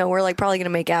 well, we're like probably gonna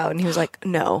make out, and he was like,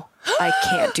 no, I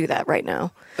can't do that right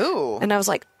now. Ooh, and I was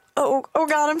like, oh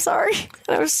God, I'm sorry.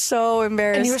 And I was so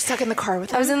embarrassed. And you were stuck in the car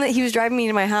with him? He was driving me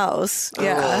to my house.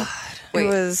 Yeah. Wait, it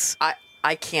was.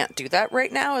 I can't do that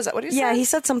right now. Is that what he said? Yeah, he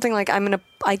said something like,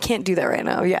 I can't do that right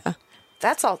now. Yeah.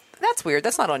 That's all. That's weird.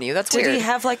 That's not on you. That's weird. Did he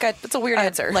have like That's a weird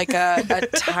answer. Like a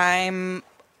time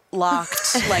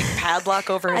locked like padlock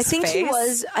over his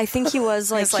face? I think he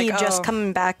was like, he just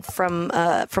coming back from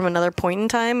another point in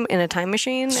time in a time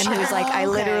machine, and he was like, I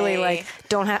literally like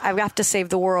don't have. I have to save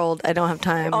the world. I don't have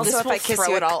time. Also, if will I kiss throw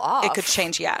you, it all off. it could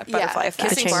change. Yeah, butterfly effect.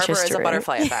 Kissing change Barbara is a history.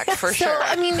 butterfly effect for So, sure.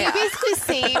 I mean, you basically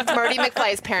saved Marty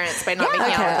McFly's parents by not making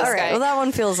Okay, out with this all right. guy. Well, that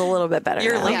one feels a little bit better.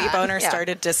 Your now. lady Yeah. boner Yeah.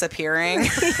 started disappearing.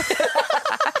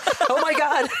 Oh my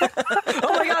god!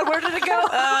 Oh my god! Where did it go?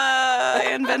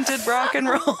 I invented rock and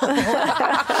roll.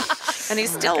 And he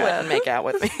still wouldn't make out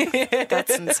with me.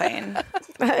 That's insane.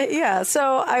 Yeah,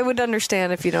 so I would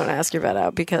understand if you don't ask your vet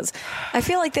out, because I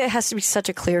feel like that has to be such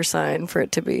a clear sign for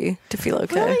it to feel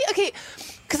okay. Really? Okay.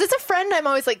 Because as a friend, I'm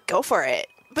always like, go for it.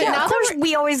 But Yeah, now of course that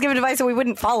we always give advice that we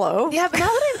wouldn't follow. yeah, but now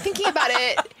that I'm thinking about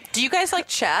it, Do you guys like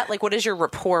chat? Like, what is your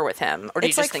rapport with him, or do you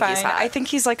It's just like think he's fine. hot? I think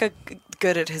he's like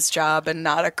good at his job and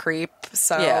not a creep.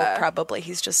 So Yeah. probably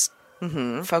he's just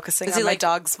focusing Is on he, my like,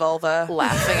 dog's vulva.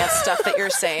 laughing at stuff that you're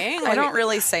saying. I don't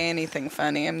really say anything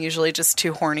funny. I'm usually just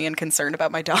too horny and concerned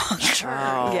about my dog.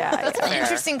 Yeah, that's an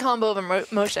interesting combo of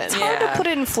emotions. hard to put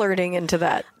in flirting into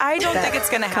that. I don't think it's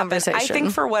going to happen. I conversation.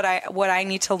 think for what I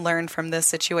need to learn from this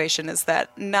situation is that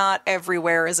not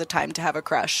everywhere is a time to have a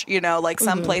crush. You know, like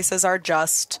some places are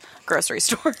just grocery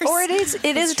stores. Or it is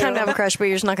a time to have a crush, but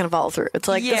you're just not going to follow through. It's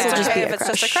like, this will Yeah. just be if a it's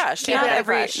crush. just a crush.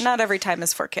 not Yeah, every time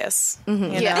is for kiss. You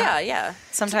know? Yeah.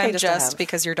 Sometimes Just to just have.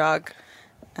 because your dog,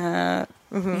 you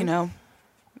know,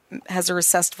 has a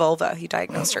recessed vulva. He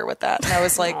diagnosed her with that. And I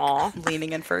was like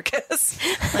leaning in for a kiss.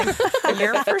 Like,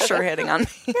 you're for sure hitting on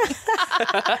me.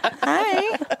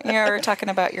 Hi. You're talking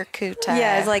about your coot.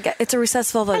 Yeah, it's like, it's a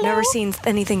recessed vulva. I've never seen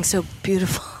anything so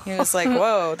beautiful. He was like,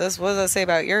 whoa, what does it say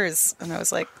about yours? And I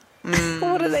was like,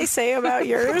 What do they say about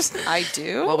yours? I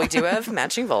do. Well, we do have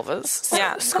matching vulvas. So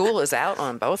Yeah. school is out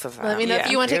on both of them. Let me know if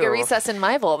Yeah. you want to take a Ew. recess in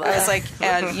my vulva. I was like,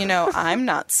 and you know, I'm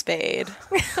not spayed.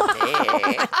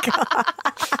 Hey.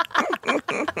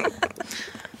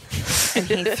 And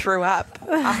he threw up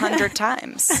 100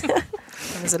 times. It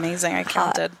was amazing. I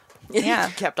counted. Yeah.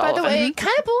 Kept all By the of it. way,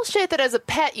 kind of bullshit that as a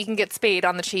pet you can get spayed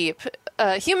on the cheap.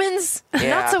 Humans,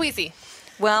 Yeah. not so easy.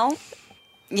 Well,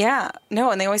 yeah.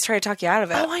 No, and they always try to talk you out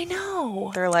of it. Oh, I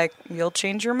know. They're like, you'll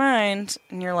change your mind.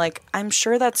 And you're like, I'm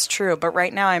sure that's true, but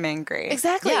right now I'm angry.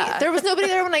 Exactly. Yeah. There was nobody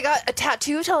there when I got a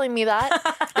tattoo telling me that.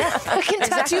 I can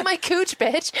tattoo my cooch,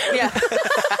 bitch. Yeah.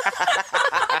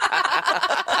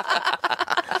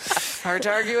 Hard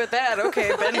to argue with that.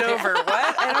 Okay, bend over.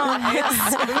 What? I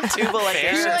don't. Tubal like You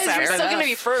realize you're still going to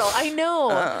be fertile. I know.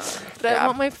 But I yeah.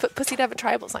 want my pussy to have a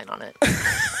tribal sign on it.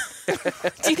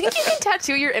 Do you think you can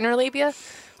tattoo your inner labia?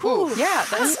 Ooh, yeah,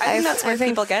 I think that's where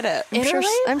people get it.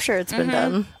 I'm sure it's been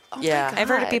done. Yeah. I've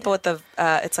heard of God. people with the,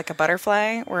 it's like a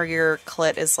butterfly where your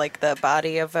clit is like the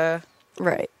body of a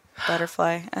Right.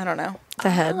 butterfly. I don't know. The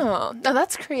head. Oh, no,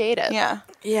 that's creative. Yeah.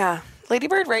 Yeah.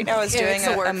 Ladybird right now is Yeah, doing it's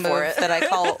a word a for move it. that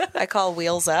I call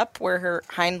wheels up, where her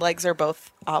hind legs are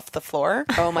both off the floor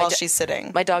while she's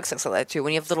sitting. My dog sucks at that too.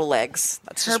 When you have little legs,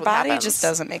 that's Her just what body happens. just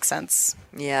doesn't make sense.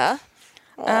 Yeah.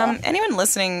 Anyone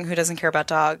listening who doesn't care about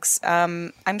dogs,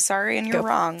 I'm sorry and you're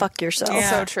wrong. Fuck yourself. Yeah.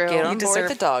 So true. Get on board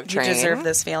the dog train. You deserve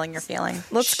this feeling you're feeling.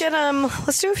 Let's do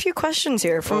a few questions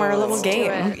here from our little Let's do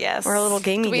game. it. Yes. Our little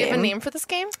gamey Do we game. have a name for this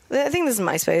game? I think this is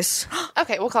MySpace.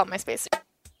 Okay, we'll call it MySpace.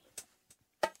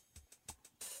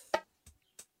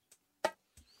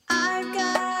 I've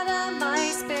got a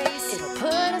MySpace. It'll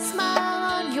put a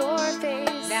smile on your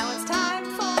face. Now it's time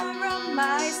for a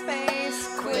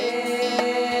MySpace quiz.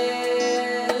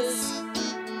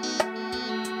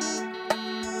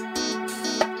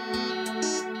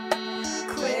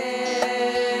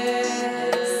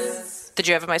 Did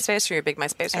you have a MySpace or you're a big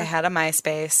MySpacer? I had a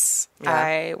MySpace. Yeah.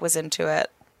 I was into it.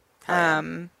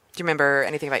 Do you remember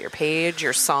anything about your page,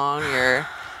 your song, your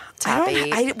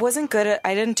tappy? I wasn't good at.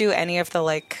 I didn't do any of the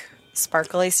like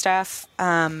sparkly stuff.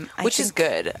 Which is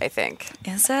good, I think.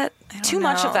 Is it? I don't Too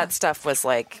much know. of that stuff was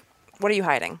like, what are you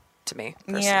hiding? To me,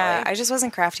 personally. Yeah, I just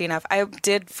wasn't crafty enough. I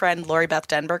did friend Lori Beth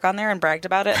Denberg on there and bragged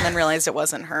about it, and then realized it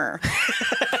wasn't her.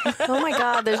 Oh my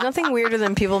God, there's nothing weirder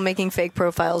than people making fake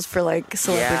profiles for like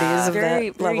celebrities of Very,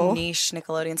 that very level. niche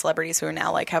Nickelodeon celebrities who are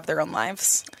now like have their own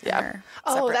lives. Yeah.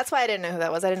 Oh, that's why I didn't know who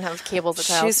that was. I didn't have cable as a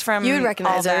child. She's from You would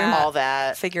recognize all her. that. all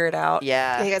that. Figure it out.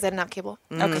 Yeah, Yeah. you guys, I didn't have cable.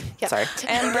 Okay. Yeah. Sorry.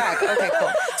 And brag. Okay,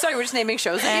 cool. Sorry, we're just naming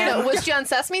shows. No, was she on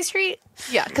Sesame Street?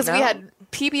 Yeah, because No. we had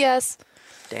PBS,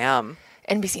 Damn.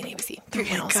 NBC, and ABC. 3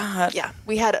 channels. God. Yeah,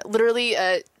 we had literally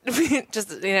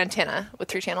just an antenna with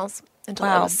 3 channels until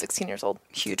I Wow. was 16 years old.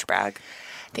 Huge brag.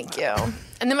 Thank you.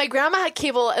 And then my grandma had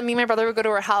cable, and me and my brother would go to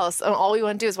her house, and all we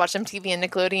would do is watch MTV and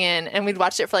Nickelodeon, and we'd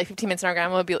watch it for like 15 minutes, and our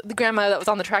grandma would be, the grandma that was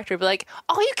on the tractor would be like,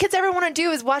 all you kids ever want to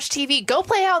do is watch TV. Go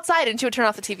play outside. And she would turn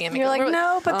off the TV and make You're us- like, we're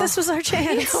no, but this was our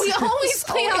chance. we always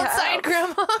play outside,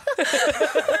 Grandma.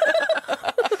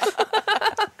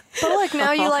 But look,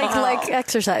 now you like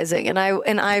exercising, and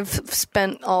I've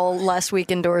spent all last week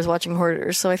indoors watching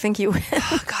Hoarders, so I think you win.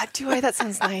 Oh, God, do I? That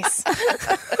sounds nice.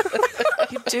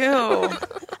 You do.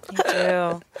 You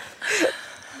do.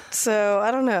 So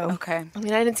I don't know. Okay. I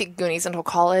mean, I didn't see Goonies until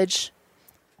college.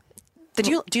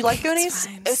 Do you like Goonies?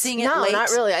 Seeing it No, late? not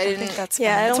really. I didn't. That's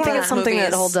Yeah, I don't one think of it's those something that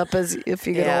movies. holds up as if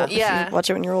you get Yeah. old. If Yeah. you watch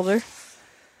it when you're older.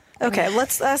 Okay,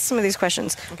 let's ask some of these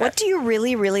questions. What do you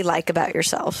really, really like about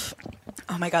yourself?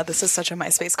 Oh my God, this is such a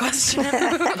MySpace question.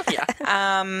 Yeah.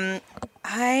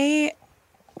 I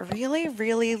really,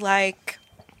 really like,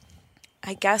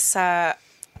 I guess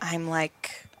I'm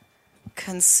like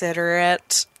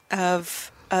considerate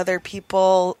of other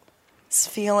people's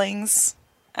feelings.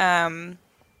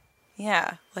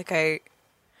 Yeah, like I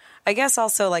guess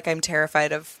also like I'm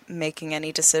terrified of making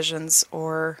any decisions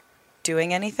or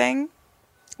doing anything.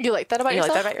 You like that about You like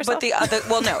yourself? that about yourself? But the other,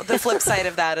 well, no, the flip side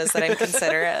of that is that I'm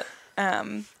considerate.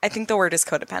 I think the word is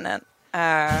codependent.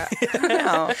 I don't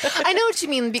know. I know what you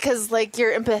mean because, like,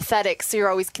 you're empathetic, so you're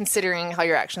always considering how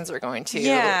your actions are going to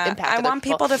impact I other want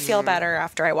people to feel better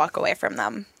after I walk away from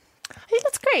them. I think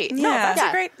that's great. Yeah.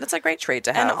 That's a great trait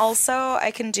to have. And also, I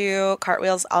can do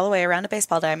cartwheels all the way around a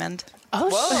baseball diamond. Oh,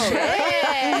 shit.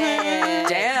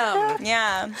 Damn.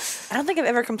 Yeah. I don't think I've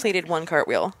ever completed one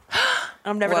cartwheel.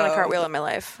 I've never done a Whoa. cartwheel in my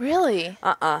life. Really?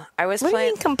 I was What do you playing.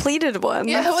 mean completed one?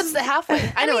 Yeah, what's the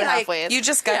halfway? I know what halfway is. You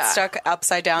just got stuck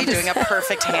upside down doing a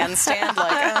perfect handstand.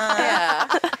 Like, Yeah.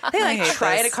 I think I hate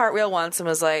tried this. a cartwheel once and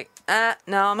was like, no,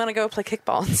 I'm gonna go play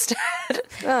kickball instead.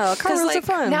 Oh, cartwheels like, are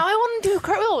fun. Now I want to do a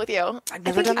cartwheel with you. I've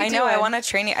never done I it. know. I want to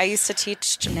train you. I used to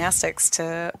teach gymnastics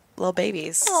to little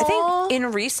babies. I think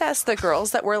in recess, the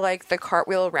girls that were like the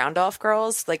cartwheel round off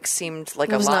girls like seemed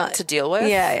like a was lot not- to deal with.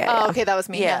 Yeah. Oh, okay, that was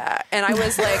me. Yeah. And I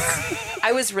was like,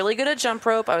 I was really good at jump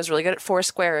rope. I was really good at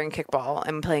foursquare and kickball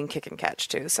and playing kick and catch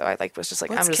too. So I like was just like,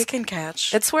 What's I'm just. kick and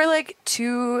catch? It's where like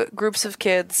two groups of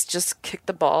kids just kick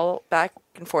the ball back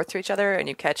and forth to each other, and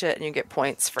you catch it, and you get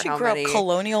points for Did you how grow many. up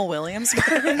Colonial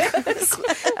Williamsburg?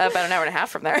 About an hour and a half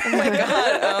from there. Oh my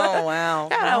God. Oh, wow. I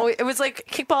don't know. It was like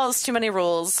kickball is too many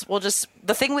rules. We'll just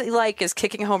the thing we like is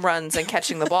kicking home runs and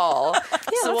catching the ball.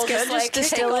 So we'll Just like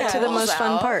distill take it to the balls most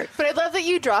fun out. part. But I love that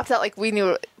you dropped that like we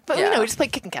knew. But Yeah. we know we just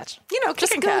played kick and catch. You know, kick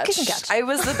Just and go catch. kick and catch. I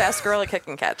was the best girl at kick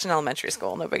and catch in elementary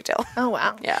school. No big deal. Oh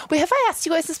wow. Yeah. Wait, have I asked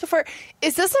you guys this before?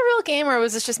 Is this a real game or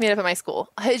was this just made up at my school?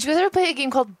 Did you guys ever play a game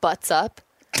called Butts Up?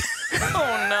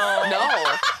 Oh, no.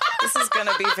 No. This is going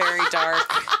to be very dark.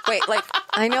 Wait, like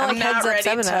I know, like I'm heads not up, ready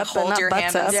 7 to up, but hold not your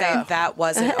butts hand and up. say that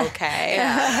wasn't okay.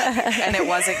 And it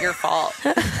wasn't your fault.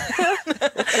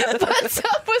 Butts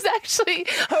Up was actually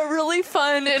a really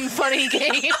fun and funny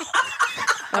game.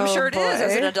 I'm sure it is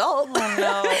as an adult. Oh,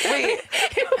 no. Wait,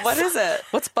 what is it?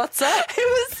 What's butts up?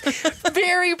 It was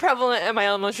very prevalent at my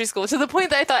elementary school to the point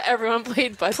that I thought everyone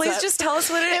played Butts Please Up. just tell us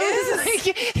what it It is. was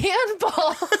like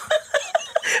handball.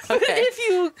 But Okay. if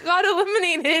you got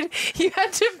eliminated, you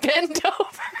had to bend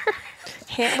over.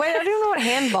 Wait, I don't know what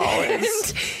handball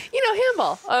is. And,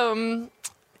 handball.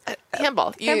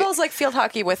 Handball. Handball's like field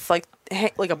hockey with like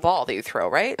a ball that you throw,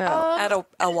 right? At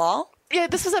a wall? Yeah,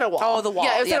 this was at a wall. Oh, the wall.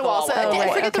 Yeah, it was Yeah, at a the wall. wall. So Oh, I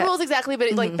right, forget the okay. rules exactly, but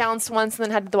it like bounced once and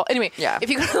then had the ball. Anyway, Yeah. if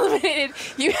you got eliminated,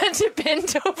 you had to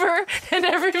bend over and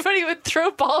everybody would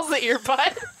throw balls at your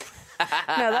butt.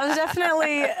 No, that was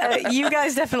definitely you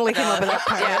guys definitely came up with that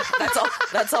part. Yeah,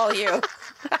 that's all you.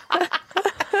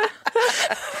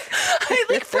 I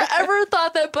like forever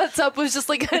thought that Butts Up was just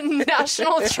like a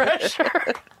national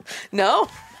treasure. No,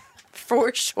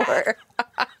 for sure.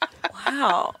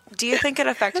 Wow. Do you think it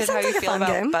affected how you feel fun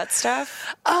about game. butt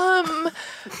stuff?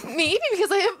 Maybe because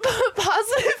I have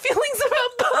positive feelings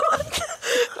about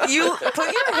both. You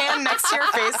put your hand next to your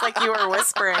face like you were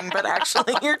whispering, but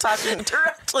actually you're talking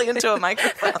directly into a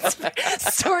microphone.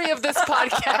 Story of this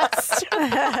podcast.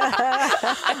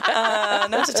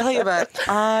 Not to tell you, but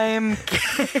I'm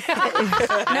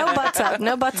No butts up.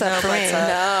 No butts up for me.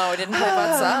 No, I didn't have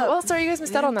what's up. Well, sorry you guys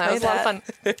missed out on that. It was a lot of fun.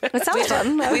 It sounds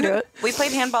fun. I would do it. We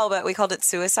played handball, but we called it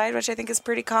suicide, which I think is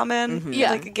pretty common.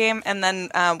 Yeah. Like a game. And then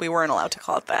we weren't allowed to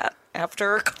call it that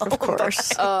after. Of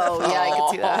course. Oh, yeah, I can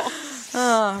see that.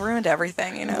 Oh, ruined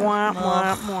everything, you know. Wah,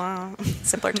 wah, wah.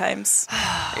 Simpler times.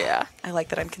 Yeah. I like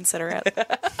that I'm considerate.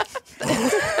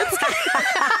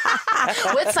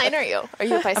 What sign are you? Are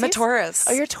you a Pisces? I'm a Taurus.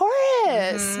 Oh, you're a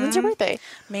Taurus. When's your birthday?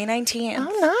 May 19th.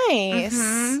 Oh,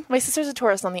 nice. My sister's a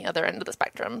Taurus on the other end of the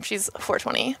spectrum. She's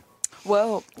 420.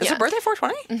 Whoa. Is your birthday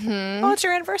 420? Mm-hmm. Oh, it's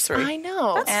your anniversary. I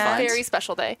know. It's fun. a very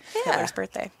special day. Taylor's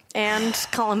birthday. And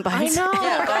Columbine's. I know.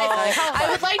 I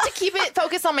would like to keep it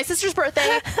focused on my sister's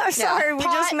birthday. I'm sorry, we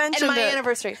just Pot, mentioned and my it.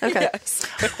 anniversary. Okay.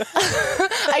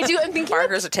 I do. I'm thinking.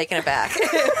 Markers are taking it back.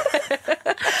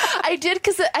 I did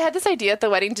because I had this idea at the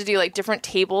wedding to do like different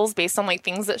tables based on like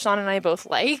things that Sean and I both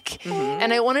like,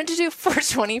 and I wanted to do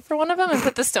 420 for one of them and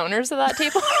put the stoners at that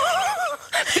table.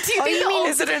 Do you think you mean,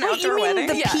 Is it an wait, outdoor you mean wedding?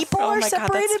 the Yeah. people Oh are my God, that's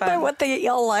separated by fun. what they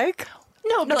all like?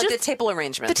 no, No, just the table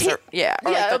arrangements. the ta- or, yeah,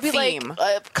 or yeah, like it'll the be theme.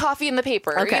 like coffee in the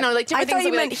paper. Okay. You know, like I different thought things.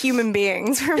 you will be meant like, human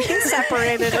beings were being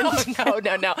separated. no. But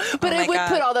Oh I my would God.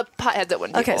 put all the potheads at one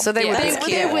table. Okay, so they would be- they, That's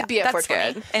they cute. would be at That's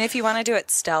 420. good. And if you want to do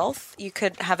it stealth, you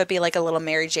could have it be like a little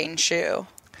Mary Jane shoe.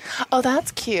 Oh,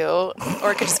 that's cute.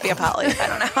 Or it could just be a poly. I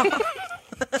don't know.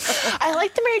 I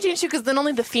like the Mary Jane shoe because then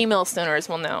only the female stoners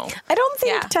will know. I don't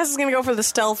think Yeah. Tess is going to go for the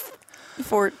stealth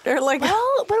for, or like,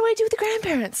 Well, what do I do with the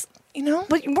grandparents? You know?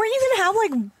 but weren't you going to have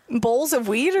like bowls of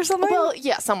weed or something? Well,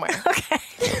 yeah, somewhere. okay.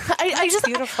 I just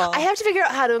beautiful. I have to figure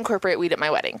out how to incorporate weed at my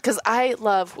wedding because I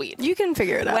love weed. You can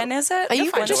figure it out. When is it?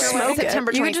 You could just When's your smoke wedding? it.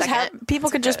 September You could just 22nd. have, people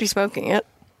could just be smoking it.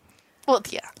 Well,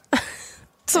 yeah.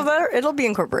 So that it'll be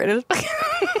incorporated.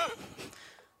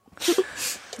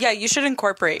 Yeah, you should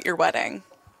incorporate your wedding.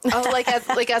 Oh, like as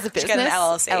a business. Get an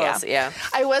LLC. LLC, yeah.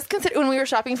 I was considering when we were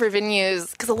shopping for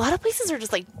venues because a lot of places are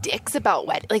just like dicks about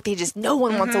wedding. Like they just no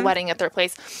one wants a wedding at their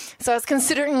place. So I was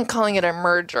considering calling it a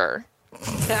merger.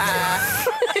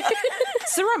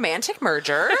 It's a romantic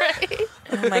merger.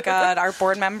 Oh my God, our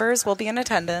board members will be in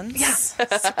attendance.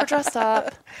 Super dressed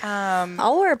up.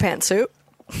 I'll wear a pantsuit.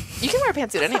 You can wear a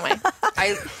pantsuit anyway.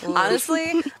 I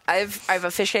honestly, I've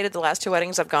officiated the last 2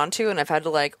 weddings I've gone to, and I've had to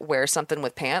like wear something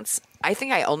with pants. I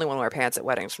think I only want to wear pants at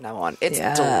weddings from now on. It's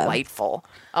Yeah. delightful.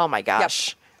 Oh my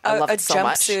gosh, I love a it so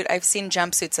much. jumpsuit. I've seen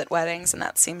jumpsuits at weddings, and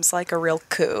that seems like a real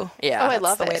coup. Yeah, Oh, I that's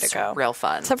love the it. way to go. Real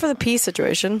fun. Except for the pee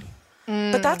situation.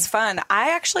 But that's fun.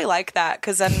 I actually like that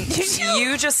because then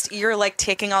you're like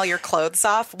taking all your clothes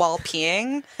off while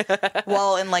peeing,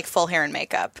 while in like full hair and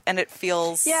makeup, and it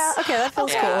feels Yeah, okay, that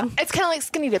feels Yeah. cool. It's kind of like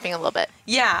skinny dipping a little bit.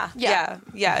 yeah.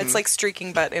 Mm-hmm. It's like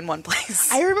streaking, but in one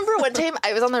place. I remember one time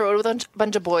I was on the road with a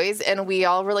bunch of boys, and we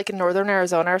all were like in northern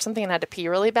Arizona or something, and had to pee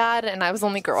really bad, and I was the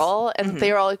only girl, and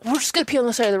they were all like, "We're just gonna pee on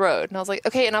the side of the road," and I was like,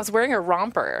 "Okay," and I was wearing a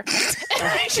romper, and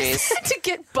I just had to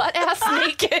get butt ass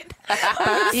naked.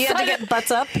 You had to get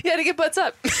butts up. You had to get butts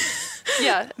up.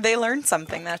 Yeah, They learned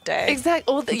something that day.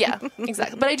 exactly. Well, yeah,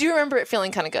 exactly. But I do remember it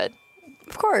feeling kind of good.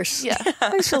 Of course. Yeah.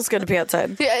 It feels good to be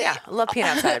outside. Yeah, I love peeing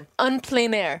outside.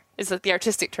 Unplain air is like the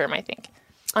artistic term, I think.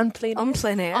 Unplain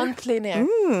Unplain air? Unplain air. I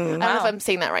don't know if I'm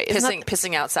saying that right. Isn't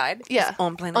Pissing outside. yeah.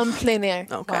 On planet. Unplain air.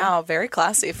 Okay. Wow, very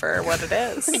classy for what it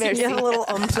is. You have a little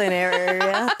unplain air area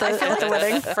at the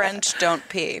wedding. French don't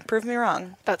pee. Prove me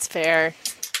wrong. That's fair.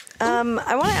 I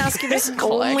want to ask you this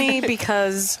only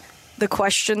because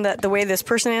the way this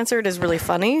person answered is really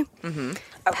funny. Mm-hmm.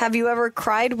 Have you ever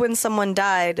cried when someone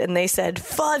died and they said,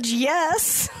 fudge,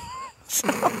 yes?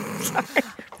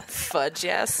 Fudge,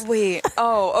 yes. Wait.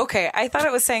 Oh, okay. I thought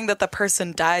it was saying that the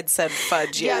person died said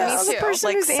fudge. Yeah, yes. me The too. person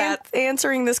Like who's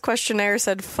answering this questionnaire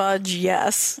said, fudge,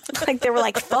 yes. Like, they were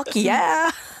like, fuck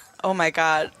yeah. Oh my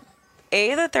God.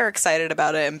 A, that they're excited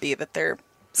about it, and B, that they're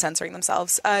censoring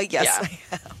themselves. Yes, Yeah. I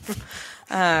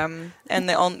have.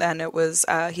 And it was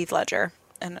Heath Ledger,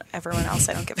 and everyone else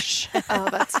I don't give a shit. Oh,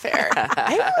 that's fair.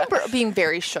 I remember being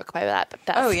very shook by that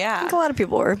death. Oh I yeah, think a lot of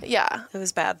people were. Yeah. it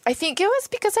was bad. I think it was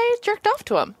because I jerked off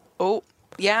to him. Oh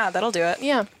yeah, that'll do it.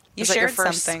 Yeah. You Was that your shared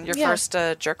first, something. Your Yeah. first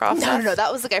jerk off? No,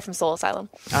 that was the guy from Soul Asylum.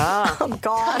 Oh,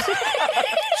 God.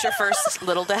 It's your first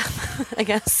little death, I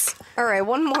guess. All right,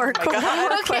 one more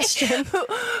question.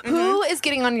 Who is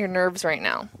getting on your nerves right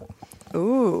now?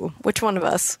 Ooh, which one of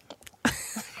us?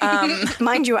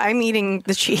 Mind you, I'm eating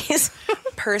the cheese.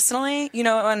 Personally, you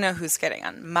know, I want to know who's getting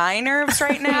on my nerves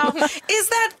right now. Is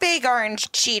that big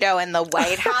orange Cheeto in the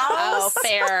White House? Oh,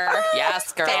 fair.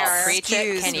 Yes, girl. Fair. Preach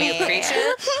it. Excuse Can me. you preach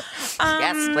it?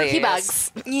 Yes, please. He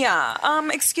bugs. Yeah.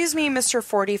 Excuse me, Mr.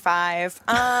 45.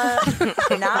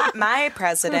 Not my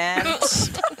president.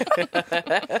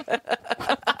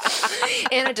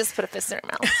 Anna just put a fist in her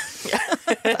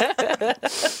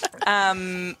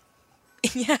mouth.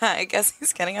 Yeah, I guess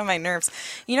he's getting on my nerves.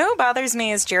 You know what bothers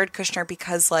me is Jared Kushner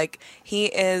because, like, he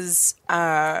is,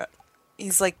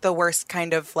 he's, like, the worst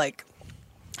kind of, like,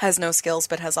 has no skills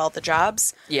but has all the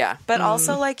jobs. Yeah. But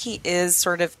also, like, he is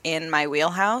sort of in my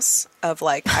wheelhouse of,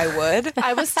 like, I would.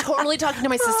 I was totally talking to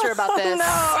my sister about this.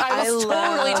 I was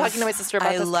totally talking to my sister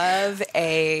about I this. love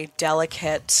a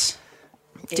delicate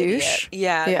Douche? idiot.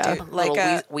 Yeah. Yeah. Like Little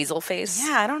a... weasel face.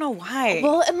 Yeah, I don't know why.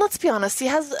 Well, and let's be honest, he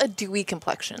has a dewy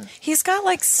complexion. He's got,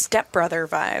 like, stepbrother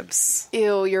vibes.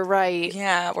 Ew, you're right.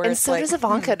 Yeah, where And it's so like, does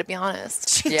Ivanka, to be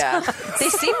honest. Yeah. They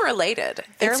seem related.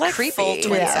 They're It's like creepy. full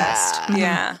twincest.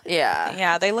 Yeah. Yeah.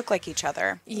 Yeah, they look like each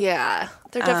other. Yeah,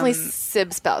 they're definitely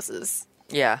sib spouses.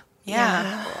 Yeah.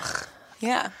 Yeah.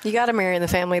 Yeah. You got to marry in the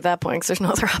family at that point because there's no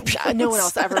other option. No one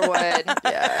else ever would.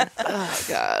 Yeah. Oh,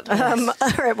 God.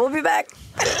 All right, we'll be back.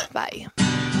 Bye.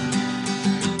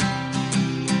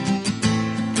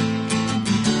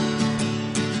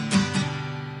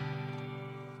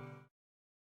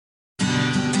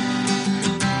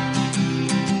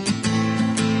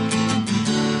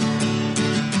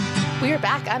 We are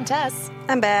back. I'm Tess.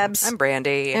 I'm Babs. I'm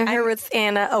Brandy. I'm here with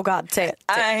Anna. Oh, God, say it.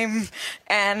 I'm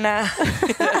Anna.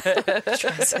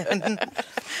 Drezen.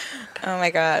 Oh my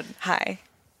God. Hi.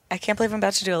 I can't believe I'm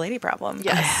about to do a lady problem.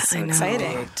 Yes, So I know.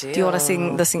 exciting. Do you want to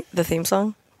sing the theme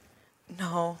song?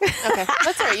 No. Okay.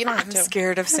 That's all right. You don't have I'm to.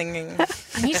 scared of singing.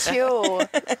 Me too.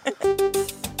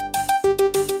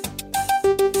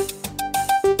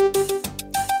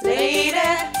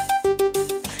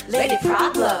 Lady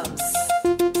problems.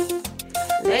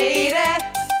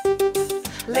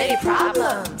 Lady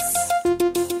problems.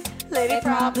 Lady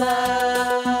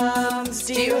problems.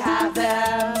 Do you have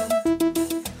them?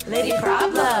 Lady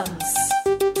problems.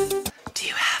 Do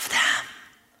you have them?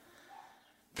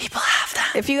 People have them.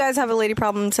 If you guys have a lady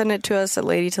problem, send it to us at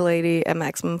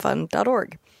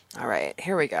ladytolady@maximumfun.org. All right,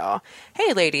 here we go.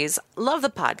 Hey, ladies. Love the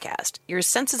podcast. Your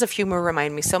senses of humor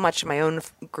remind me so much of my own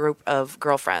group of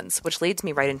girlfriends, which leads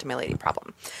me right into my lady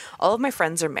problem. All of my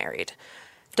friends are married.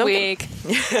 Don't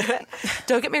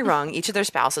get me wrong, each of their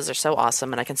spouses are so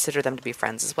awesome, and I consider them to be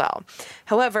friends as well.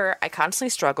 However, I constantly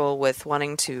struggle with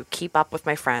wanting to keep up with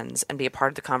my friends and be a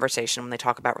part of the conversation when they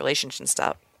talk about relationship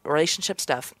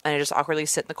stuff, and I just awkwardly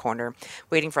sit in the corner,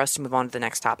 waiting for us to move on to the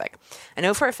next topic. I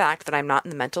know for a fact that I'm not in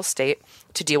the mental state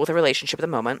to deal with a relationship at the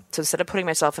moment, so instead of putting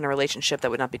myself in a relationship that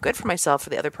would not be good for myself or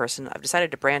the other person, I've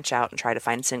decided to branch out and try to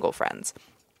find single friends.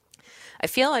 I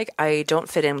feel like I don't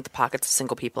fit in with the pockets of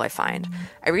single people I find.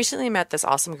 I recently met this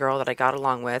awesome girl that I got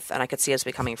along with, and I could see us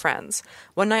becoming friends.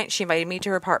 One night, she invited me to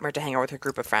her apartment to hang out with her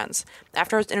group of friends.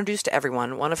 After I was introduced to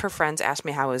everyone, one of her friends asked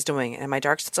me how I was doing, and in my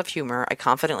dark sense of humor, I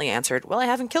confidently answered, well, I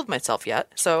haven't killed myself yet,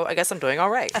 so I guess I'm doing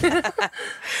all right.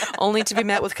 Only to be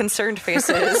met with concerned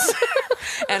faces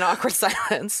and awkward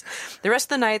silence. The rest of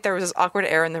the night, there was this awkward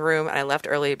air in the room, and I left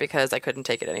early because I couldn't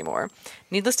take it anymore.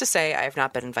 Needless to say, I have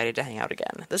not been invited to hang out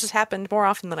again. This has happened more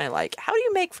often than I like. How do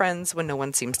you make friends when no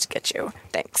one seems to get you?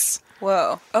 Thanks.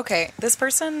 Whoa. Okay. This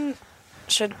person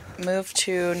should move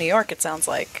to New York, it sounds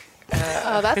like.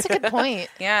 Oh, that's a good point.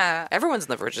 Yeah. Everyone's on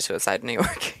the verge of suicide in New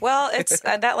York. Well, it's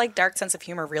that like dark sense of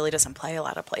humor really doesn't play a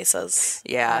lot of places.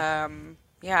 Yeah.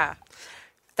 Yeah.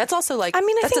 That's also like... I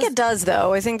mean, I think it does,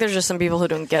 though. I think there's just some people who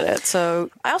don't get it.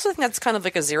 So I also think that's kind of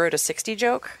like a 0 to 60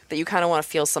 joke, that you kind of want to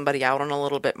feel somebody out on a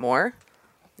little bit more.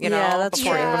 You know, Yeah, that's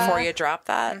before you drop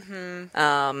that.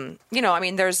 Mm-hmm. You know, I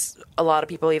mean, there's a lot of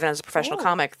people, even as a professional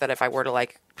comic, that if I were to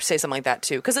like say something like that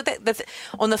too, because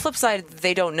on the flip side,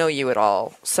 they don't know you at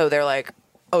all, so they're like,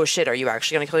 "Oh shit, are you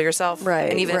actually going to kill yourself?" Right,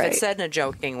 And even if right. it's said in a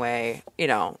joking way, you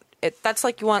know, that's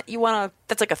like you want to.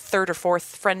 That's like a third or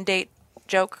fourth friend date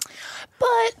joke. But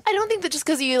I don't think that just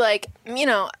because you like, you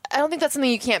know, I don't think that's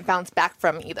something you can't bounce back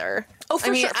from either. Oh,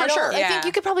 for sure, for sure. I think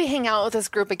you could probably hang out with this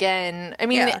group again. I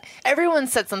mean, Yeah. everyone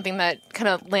said something that kind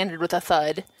of landed with a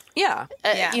thud. Yeah.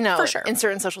 Yeah, you know, for sure. in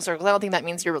certain social circles. I don't think that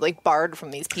means you're like barred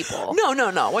from these people.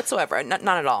 No, whatsoever. Not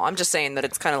at all. I'm just saying that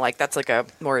it's kind of like that's like a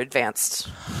more advanced.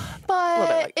 But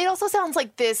like- it also sounds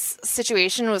like this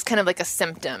situation was kind of like a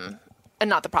symptom and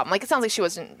not the problem. Like, it sounds like she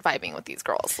wasn't vibing with these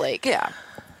girls. Like, Yeah.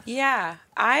 Yeah,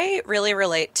 I really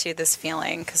relate to this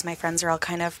feeling because my friends are all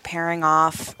kind of pairing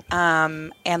off,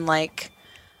 and like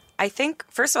I think,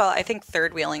 first of all, I think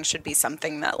third wheeling should be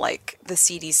something that like the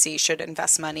CDC should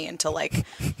invest money into, like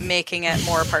making it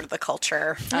more a part of the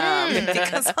culture.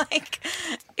 Because like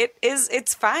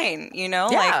it's fine, you know,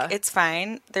 Yeah. like it's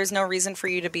fine. There's no reason for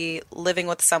you to be living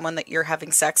with someone that you're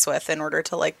having sex with in order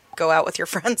to like go out with your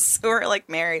friends who are like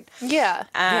married. Yeah.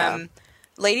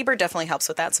 Lady Bird definitely helps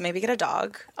with that. So maybe get a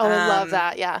dog. Oh, I love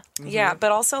that. Yeah. Yeah.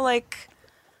 But also like,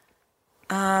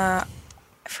 I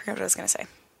forgot what I was going to say.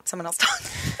 Someone else talk.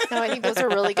 No, I think those are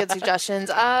really good suggestions.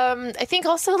 I think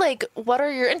also, like, what are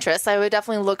your interests? I would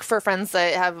definitely look for friends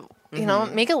that have, you know,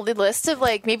 make a list of,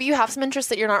 like, maybe you have some interests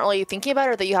that you're not really thinking about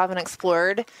or that you haven't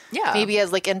explored. Yeah. Maybe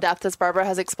as, like, in-depth as Barbara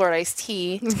has explored iced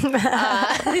tea.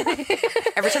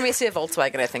 Every time I see a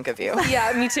Volkswagen, I think of you.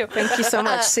 Yeah, me too. Thank you so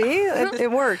much. See,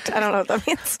 it worked. I don't know what that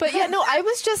means. But yeah, no, I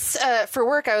was just for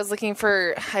work. I was looking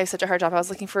for. I have such a hard job. I was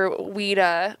looking for weed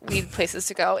places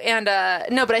to go, and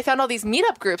no, but I found all these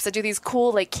meetup groups that do these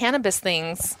cool like cannabis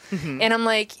things, and I'm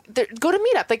like, go to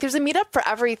meetup. Like, there's a meetup for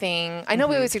everything. I know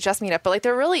we always suggest meetup, but like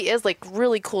there really is like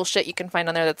really cool shit you can find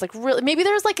on there. That's like really maybe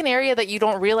there's like an area that you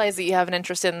don't realize that you have an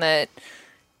interest in that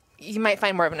you might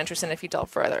find more of an interest in if you delve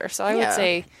further. So I would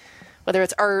say, whether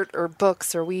it's art or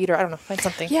books or weed or I don't know, find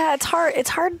something. Yeah, it's hard. It's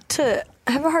hard to.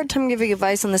 I have a hard time giving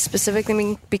advice on this specific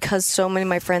thing because so many of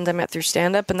my friends I met through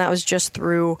stand up, and that was just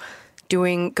through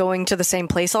going to the same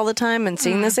place all the time and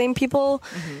seeing the same people.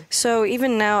 So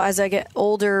even now, as I get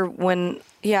older,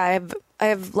 I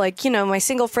have like, you know, my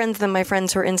single friends, then my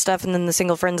friends who are in stuff, and then the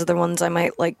single friends are the ones I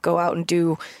might like go out and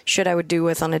do shit I would do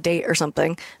with on a date or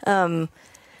something.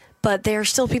 But they're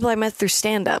still people I met through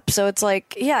stand-up. So it's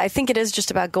like, yeah, I think it is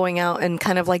just about going out and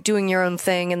kind of like doing your own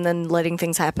thing and then letting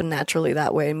things happen naturally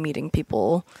that way and meeting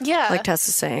people. Yeah. Like Tess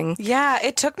is saying. Yeah,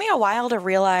 it took me a while to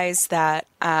realize that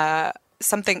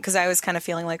something, because I was kind of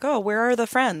feeling like, oh, where are the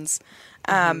friends?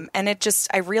 And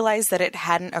I realized that it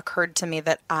hadn't occurred to me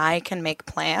that I can make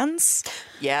plans.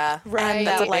 Yeah. Right.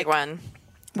 That's a Like, big one.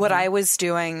 What I was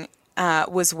doing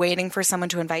was waiting for someone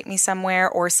to invite me somewhere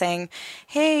or saying,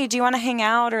 hey, do you want to hang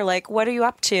out? Or like, what are you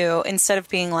up to? Instead of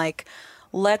being like,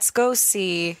 let's go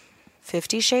see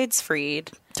 50 Shades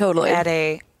Freed Totally. at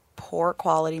a poor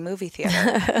quality movie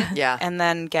theater. Yeah. And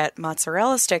then get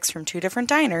mozzarella sticks from 2 different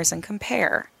diners and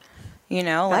compare. You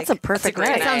know, That's like a perfect great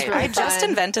night. night. Sounds really I just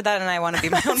fun. invented that and I want to be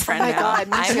my own friend my now. God,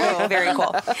 me too. I'm very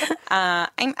cool.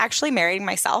 I'm actually marrying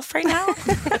myself right now.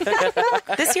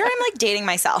 This year I'm like dating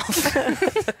myself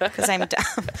because I'm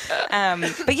dumb.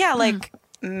 But yeah, like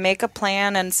make a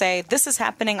plan and say, this is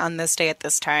happening on this day at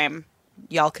this time.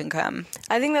 Y'all can come.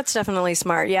 I think that's definitely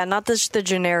smart. Yeah, not the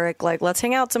generic, like, let's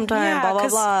hang out sometime, blah, blah,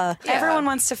 'cause blah. Everyone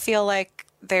wants to feel like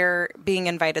they're being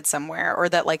invited somewhere or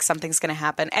that like something's going to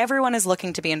happen. Everyone is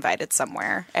looking to be invited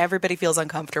somewhere. Everybody feels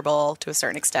uncomfortable to a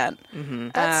certain extent.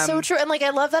 That's so true. And like, I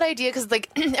love that idea because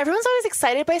like everyone's always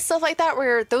excited by stuff like that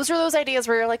where those are those ideas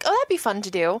where you're like, oh, that'd be fun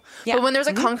to do. Yeah. But when there's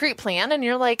a concrete plan and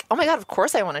you're like, oh my God, of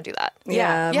course I want to do that.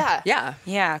 Yeah. Yeah. Yeah.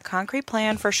 Yeah, concrete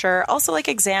plan for sure. Also, like,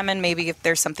 examine maybe if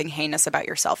there's something heinous about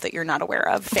yourself that you're not aware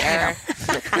of. Fair.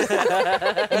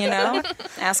 You know?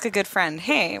 Ask a good friend,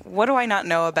 hey, what do I not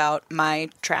know about my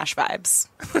trash vibes?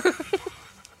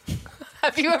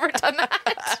 Have you ever done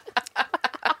that?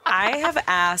 I have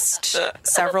asked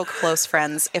several close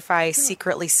friends if I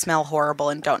secretly smell horrible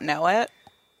and don't know it.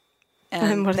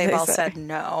 And what do they've they all say? said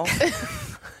no.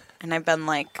 And I've been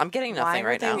like, I'm getting why nothing are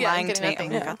right they now. Yeah, I'm lying to getting me?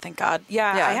 nothing. Oh my God, thank God.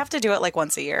 Yeah, Yeah. I have to do it like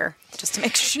once a year just to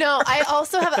make sure. No, I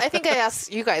also have, I think I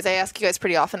ask you guys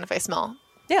pretty often if I smell.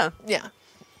 Yeah. Yeah.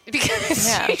 Because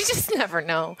Yeah. you just never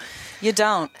know. You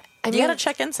don't. I You mean, gotta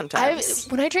check in sometimes.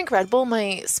 when I drink Red Bull,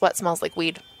 my sweat smells like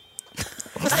weed.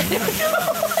 I don't know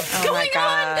what's Oh my going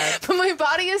God. on, but my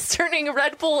body is turning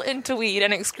Red Bull into weed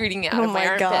and excreting it out Oh of my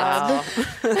my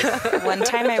armpits. God. One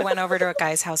time I went over to a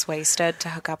guy's house wasted to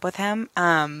hook up with him.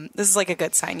 This is like a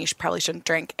good sign. You probably shouldn't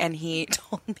drink. And he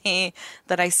told me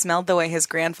that I smelled the way his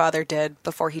grandfather did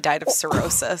before he died of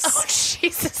cirrhosis.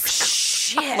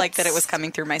 Jesus. Like that it was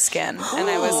coming through my skin. And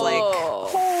I was like,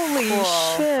 Holy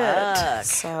shit.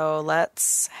 so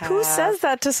let's have, Who says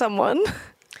that to someone?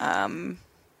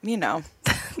 you know,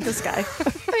 This guy.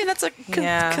 I mean, that's a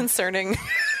Yeah. concerning.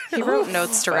 he wrote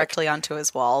notes directly onto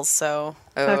his walls. So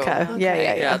Okay. Yeah.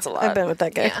 Yeah, that's a lot. I've been with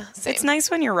that guy. Yeah, same. it's nice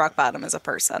when you're rock bottom as a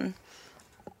person.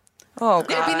 Oh,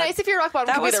 God. It'd be nice if your rock bottom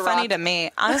That could was be the funny rock. to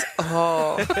me. I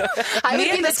I me would be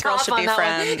and the this girl top should on be that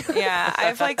one. friends. Yeah,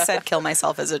 I've like said kill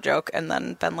myself as a joke and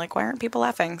then been like, why aren't people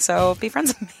laughing? So be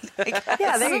friends with me. I guess.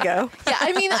 Yeah, there you go. Yeah,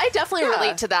 I mean, I definitely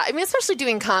relate to that. I mean, especially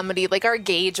doing comedy, like our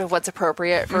gauge of what's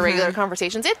appropriate for regular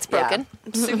conversations, it's broken.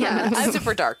 I'm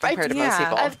super dark compared to most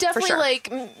people. I've definitely for sure.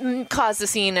 like caused a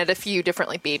scene at a few different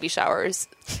like baby showers,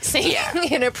 saying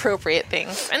inappropriate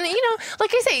things, and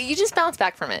like I say, you just bounce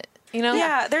back from it.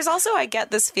 Yeah, there's also, I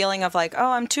get this feeling of like,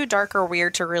 oh, I'm too dark or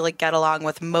weird to really get along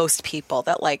with most people.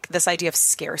 That like this idea of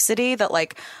scarcity, that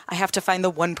like I have to find the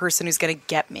one person who's going to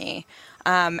get me.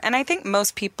 And I think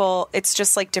most people, it's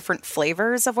just like different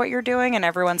flavors of what you're doing, and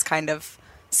everyone's kind of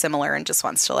similar and just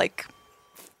wants to like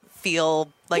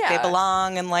feel like they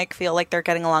belong and like feel like they're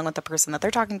getting along with the person that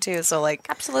they're talking to. So like,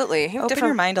 Absolutely. open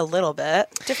your mind a little bit.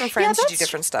 Different friends to do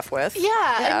different stuff with. Yeah,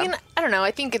 I mean, I don't know.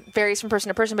 I think it varies from person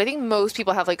to person, but I think most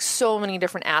people have like so many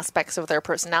different aspects of their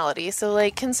personality. So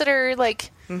like, consider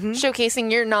like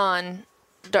showcasing your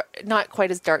not quite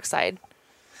as dark side.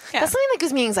 Yeah. That's something that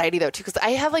gives me anxiety though too, because I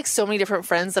have like so many different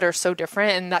friends that are so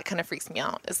different, and that kind of freaks me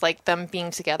out. It's like them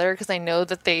being together because I know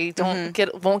that they won't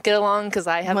get along because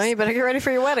I have. Well, you better get ready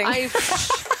for your wedding. Look,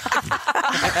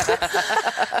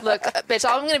 bitch,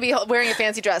 I'm going to be wearing a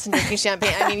fancy dress and drinking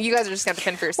champagne. I mean, you guys are just going to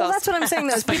fend for yourselves. Well, that's what I'm saying.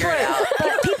 Those people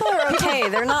are okay.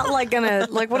 They're not like gonna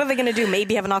what are they gonna do?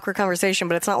 Maybe have an awkward conversation,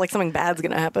 but it's not like something bad's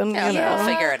gonna happen. Yeah, we'll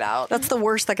figure it out. That's the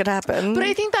worst that could happen. But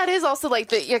I think that is also like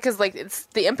because like it's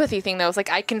the empathy thing though. It's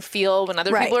like I can feel when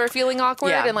other people are feeling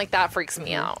awkward, and like that freaks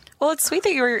me out. Well, it's sweet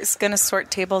that you were going to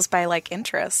sort tables by like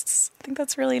interests. I think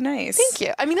that's really nice. Thank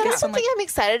you. I mean, that's something I'm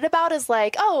excited about. Is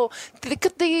like,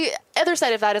 the other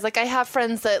side of that is like I have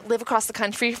friends that live across the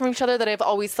country from each other that I've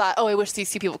always thought, I wish these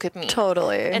two people could meet.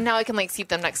 Totally. And now I can like seat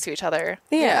them next to each other.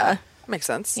 Yeah. Makes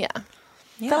sense. Yeah.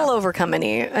 That'll overcome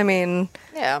any kind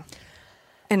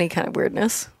of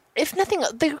weirdness. If nothing,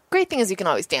 the great thing is you can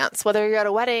always dance, whether you're at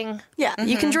a wedding. Yeah,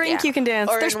 you can drink, you can dance.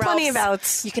 Or There's in plenty of Ralph's,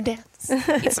 outs. You can dance.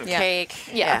 Eat some cake.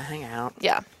 Yeah. Hang out.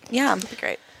 Yeah. Yeah. That'd be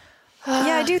great.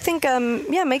 Yeah, I do think,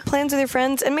 make plans with your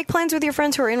friends and make plans with your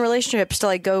friends who are in relationships to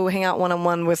like go hang out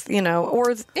one-on-one with,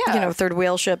 or, third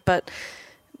wheelship. But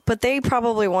they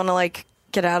probably want to like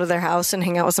get out of their house and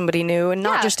hang out with somebody new and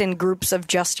not just in groups of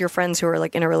just your friends who are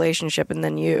like in a relationship and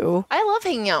then you. I love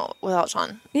hanging out without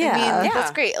Sean. Yeah. I mean,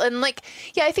 that's great. And like,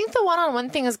 I think the one-on-one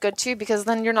thing is good too, because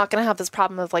then you're not going to have this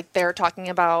problem of like they're talking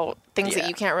about things that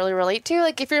you can't really relate to.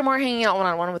 Like if you're more hanging out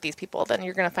one-on-one with these people, then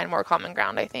you're going to find more common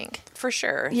ground, I think. For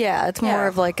sure. Yeah, it's more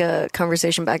of like a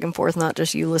conversation back and forth, not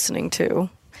just you listening to.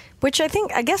 Which I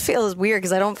guess feels weird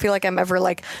because I don't feel like I'm ever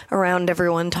like around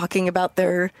everyone talking about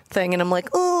their thing and I'm like,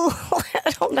 oh, I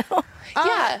don't know.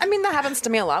 Yeah. I mean, that happens to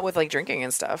me a lot with like drinking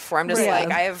and stuff where I'm just like,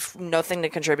 I have nothing to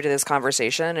contribute to this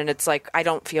conversation. And it's like, I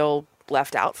don't feel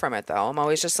left out from it though. I'm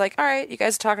always just like, all right, you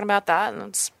guys are talking about that.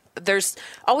 And there's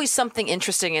always something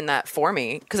interesting in that for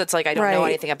me because it's like, I don't know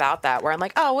anything about that where I'm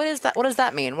like, oh, what is that? What does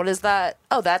that mean? What is that?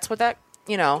 Oh, that's what that,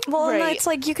 Well, and it's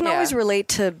like you can always relate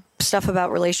to stuff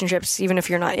about relationships even if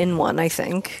you're not in one, I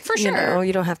think. For sure.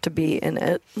 You don't have to be in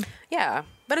it. Yeah.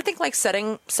 But I think like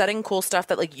setting cool stuff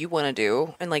that like you want to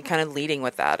do and like kind of leading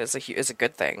with that is a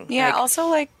good thing. Yeah. Like, Also,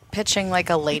 like pitching like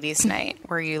a ladies' night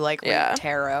where you like read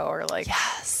tarot or like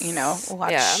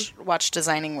watch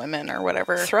Designing Women or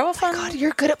whatever. throw a fun. God,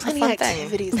 you're good at planning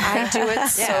activities. I do it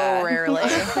so rarely.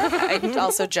 I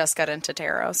also just got into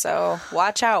tarot, so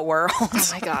watch out, world. Oh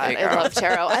my God, I love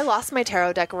tarot. I lost my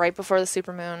tarot deck right before the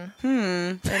supermoon. I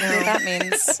know what that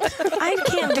means.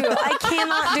 I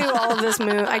cannot do all of this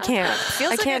moon. I can't.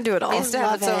 I can't do it all. It needs to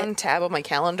have its own tab on my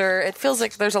calendar. It feels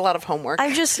like there's a lot of homework.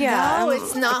 I just No,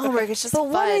 it's not homework. It's just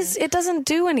fun. It doesn't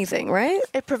do anything, right?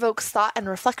 It provokes thought and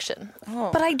reflection.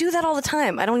 But I do that all the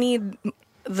time. I don't need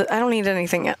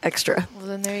anything extra. Well,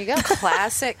 then there you go.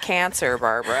 Classic Cancer,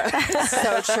 Barbara.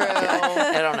 So true.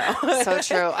 I don't know. So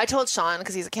true. I told Sean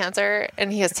because he's a Cancer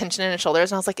and he has tension in his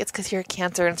shoulders, and I was like, "It's because you're a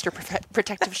Cancer and it's your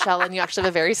protective shell, and you actually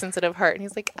have a very sensitive heart." And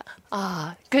he's like,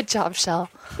 good job, Shell."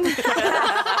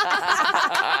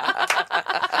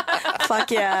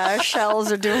 Fuck yeah,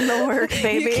 shells are doing the work,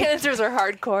 baby. You Cancers are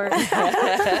hardcore.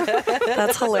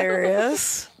 That's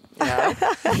hilarious. Yeah.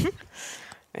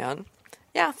 Man.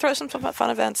 Yeah, throw some fun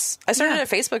events. I started a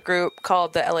Facebook group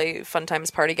called the LA Fun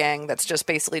Times Party Gang that's just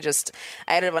basically I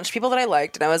added a bunch of people that I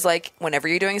liked, and I was like, whenever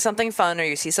you're doing something fun or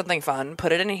you see something fun,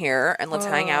 put it in here and let's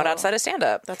hang out outside of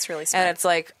stand-up. That's really smart. And it's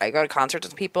like, I go to concerts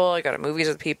with people, I go to movies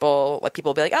with people, like people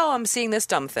will be like, oh, I'm seeing this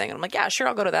dumb thing. And I'm like, yeah, sure,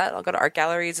 I'll go to that. I'll go to art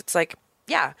galleries. It's like,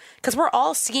 yeah, because we're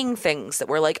all seeing things that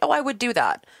we're like, oh, I would do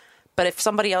that. But if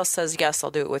somebody else says, yes, I'll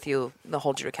do it with you, they'll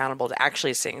hold you accountable to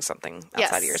actually seeing something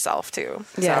outside of yourself, too.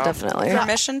 Yeah, So, definitely.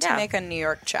 Permission to make a New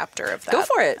York chapter of that. go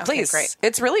for it, Okay, please. Great.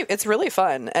 It's really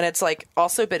fun. And it's like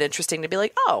also been interesting to be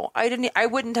like, oh, I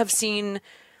wouldn't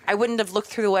have looked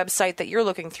through the website that you're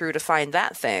looking through to find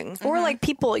that thing. Or like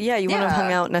people, you wouldn't have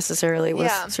hung out necessarily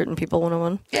with certain people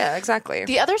one-on-one. Yeah, exactly.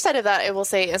 The other side of that, I will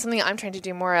say, and something I'm trying to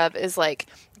do more of, is like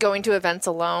going to events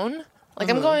alone. Like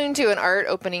I'm going to an art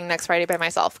opening next Friday by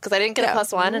myself because I didn't get a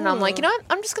 +1, and I'm like, you know what?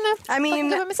 I'm just gonna. I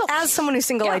mean, go by myself. as someone who's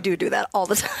single, I do that all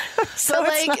the time. So But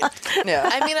like, Yeah.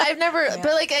 I mean, I've never,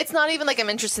 but like, it's not even like I'm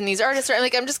interested in these artists, or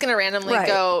like I'm just gonna randomly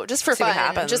go just for See what fun,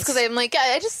 happens. just because I'm like,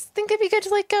 I just think it'd be good to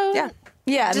like go. Yeah.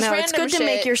 Yeah, Just no, it's random good to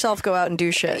make shit. yourself go out and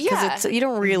do shit because you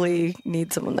don't really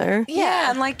need someone there.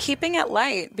 Yeah, and like keeping it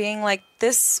light, being like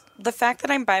this, the fact that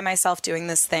I'm by myself doing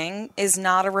this thing is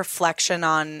not a reflection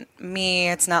on me.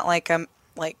 It's not like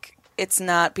it's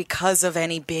not because of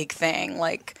any big thing.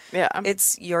 Like,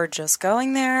 it's, you're just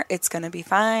going there. It's going to be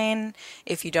fine.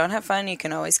 If you don't have fun, you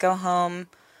can always go home.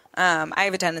 I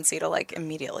have a tendency to like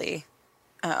immediately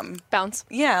Bounce.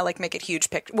 Yeah, like make it huge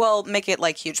picture. Well, make it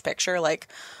like huge picture. Like,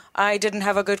 I didn't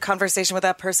have a good conversation with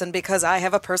that person because I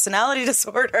have a personality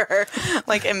disorder.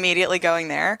 Like immediately going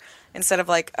there instead of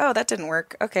like, oh, that didn't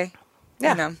work. Okay,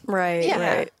 Yeah. you know. Right.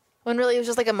 Yeah. Right. When really it was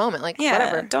just like a moment, like Yeah,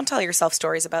 whatever. don't tell yourself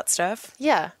stories about stuff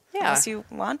unless you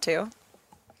want to.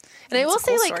 And I will It's a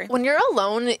say, cool like, story. when you're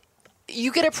alone,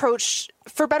 you get approached,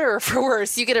 for better or for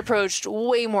worse, you get approached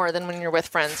way more than when you're with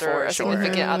friends or a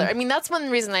significant other. I mean, that's one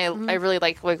reason I really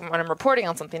like when I'm reporting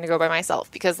on something to go by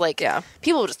myself because, like,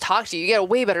 people will just talk to you. You get a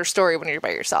way better story when you're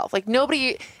by yourself. Like,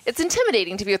 nobody, it's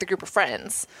intimidating to be with a group of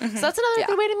friends. So that's another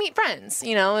good way to meet friends,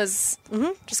 you know, is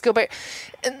just go by.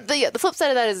 And the flip side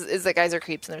of that is that guys are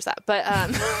creeps and there's that. But,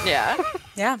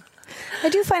 Yeah. I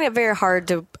do find it very hard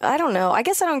to, I don't know. I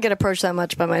guess I don't get approached that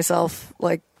much by myself,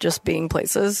 like just being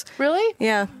places. really?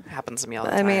 Yeah. Happens to me all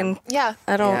the time. I mean, Yeah.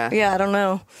 I don't, I don't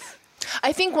know.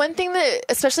 I think one thing that,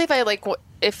 especially if I like,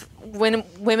 when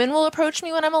women will approach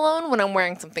me when I'm alone, when I'm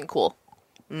wearing something cool.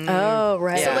 Oh,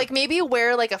 right. So like maybe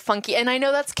wear like a funky, and I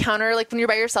know that's counter, like when you're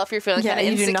by yourself, you're feeling kind of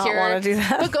you do insecure. not want to do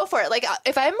that. But go for it. Like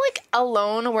if I'm like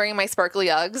alone wearing my sparkly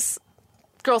Uggs,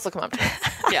 girls will come up to me.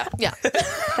 Yeah. Yeah.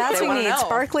 That's what we wanna need. know.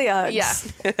 Sparkly Uggs. Yeah.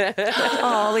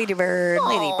 Oh, Lady Bird.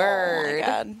 Lady Bird. Oh my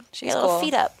God. She's Your little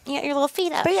feet up. Yeah, your little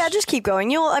feet up. But yeah, just keep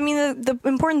going. I mean, the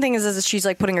important thing is that she's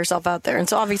like putting herself out there. And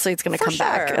so obviously it's going to come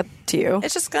back sure. to you.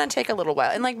 It's just going to take a little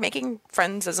while. And like making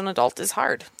friends as an adult is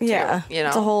hard. too, Yeah. you know?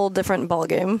 It's a whole different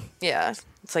ballgame. Yeah.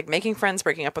 It's like making friends,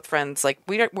 breaking up with friends. Like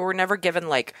we were never given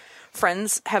like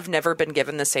friends have never been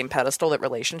given the same pedestal that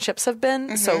relationships have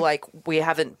been. So like we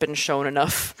haven't been shown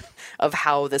enough of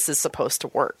how this is supposed to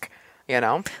work, you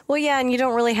know? Well, yeah, and you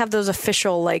don't really have those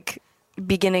official like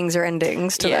beginnings or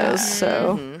endings to those.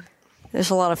 So there's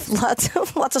lots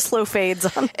of slow fades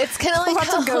on. It's kind of like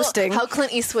Lots of ghosting. how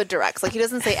Clint Eastwood directs. Like he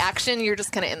doesn't say action, you're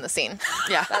just kind of in the scene.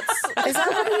 Yeah. Is that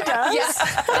what he does?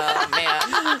 Yeah. Oh,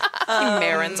 man. He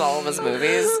marins all of his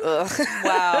movies. Ugh.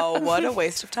 Wow, what a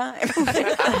waste of time.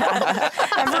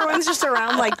 Everyone's just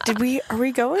around like, are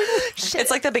we going?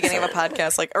 It's like the beginning of a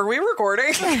podcast. Like, are we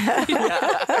recording?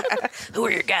 Who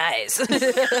are your guys?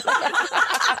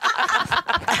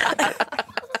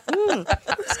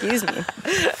 Excuse me.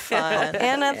 Fun.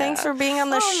 Anna, thanks for being on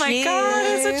the show. Oh my God,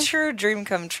 it's a true dream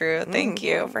come true. Thank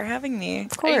you for having me.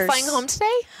 Of Are course. you flying home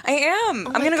today? I am.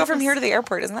 I'm going to go from here to the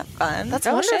airport. Isn't that fun? That's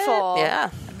Oh, wonderful. shit. Yeah.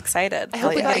 I'm excited. I hope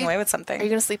hope we I'm got getting you- away with something. Are you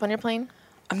going to sleep on your plane?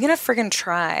 I'm going to friggin'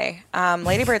 try.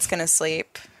 Lady Bird's going to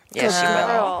sleep. Yes, she will.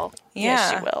 Girl. Yeah.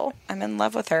 Yes, she will. I'm in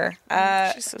love with her.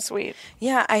 She's so sweet.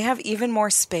 Yeah, I have even more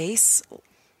space.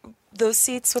 Those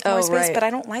seats with more Oh, space, right. but I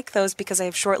don't like those because I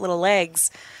have short little legs,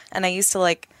 and I used to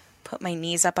like put my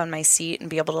knees up on my seat and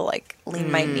be able to like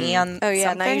lean my knee on. Oh, yeah, now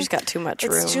something. you just got too much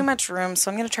room. It's too much room, so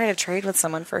I'm going to try to trade with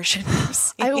someone for a shitty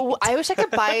seat. I wish I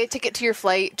could buy a ticket to your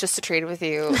flight just to trade with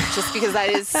you, just because that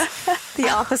is. the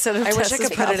opposite of I wish I Tessa's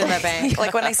could put it in the problem. bank.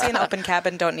 Like when I see an open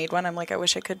cabin, don't need one. I'm like, I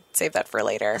wish I could save that for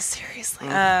later. Seriously.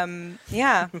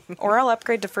 Yeah, or I'll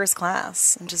upgrade to first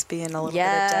class and just be in a little bit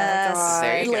of debt. Yes.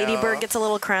 There you Lady go. Bird gets a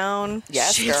little crown.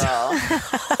 Yes, girl.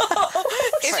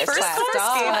 If first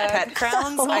class gave pet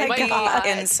crowns, I'd my be God.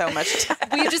 in so much debt.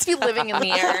 We would just be living in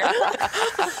the air.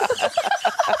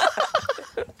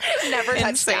 Never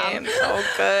touch down.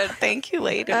 Oh, good. Thank you,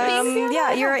 lady.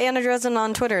 Yeah, you're Anna Drezen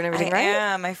on Twitter and I everything, right?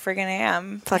 am. I friggin'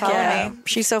 am. Fuck Follow yeah. me.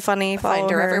 She's so funny. Follow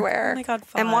Find her everywhere. Oh my God,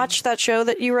 fun. And watch that show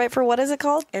that you write for. What is it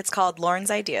called? It's called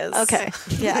Lauren's Ideas. Okay.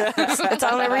 Yeah. It's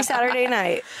on every Saturday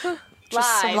night.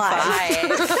 Just some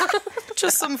Live.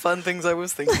 Just some fun things I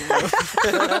was thinking of.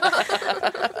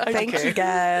 Thank you,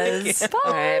 guys.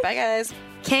 All right, bye, guys.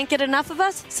 Can't get enough of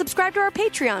us? Subscribe to our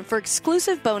Patreon for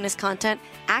exclusive bonus content,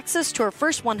 access to our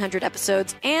first 100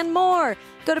 episodes, and more.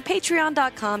 Go to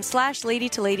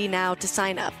patreon.com/LadyToLady now to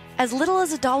sign up. As little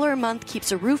as $1 a month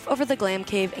keeps a roof over the Glam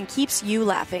Cave and keeps you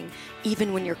laughing,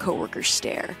 even when your coworkers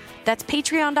stare. That's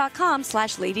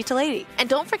patreon.com/LadyToLady. And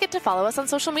don't forget to follow us on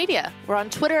social media. We're on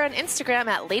Twitter and Instagram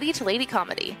at Lady to Lady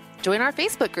Comedy. Join our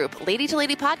Facebook group, Lady to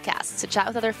Lady Podcasts, to chat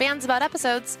with other fans about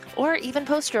episodes, or even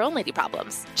post your own lady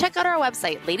problems. Check out our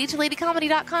website,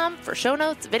 ladytoladycomedy.com, for show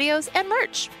notes, videos, and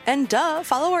merch. And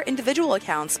follow our individual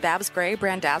accounts, Babs Gray,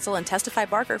 Brandazzle, and Testify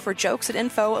Barker for jokes and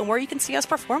info and where you can see us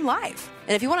perform live.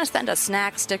 And if you want to send us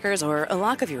snacks, stickers, or a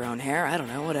lock of your own hair, I don't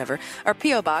know, whatever, our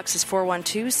P.O. Box is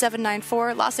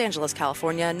 412-794, Los Angeles,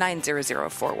 California,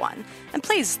 90041. And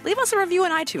please, leave us a review on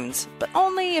iTunes, but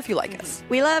only if you like us.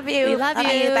 We love you. We love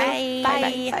you. Bye.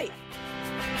 Bye. Bye.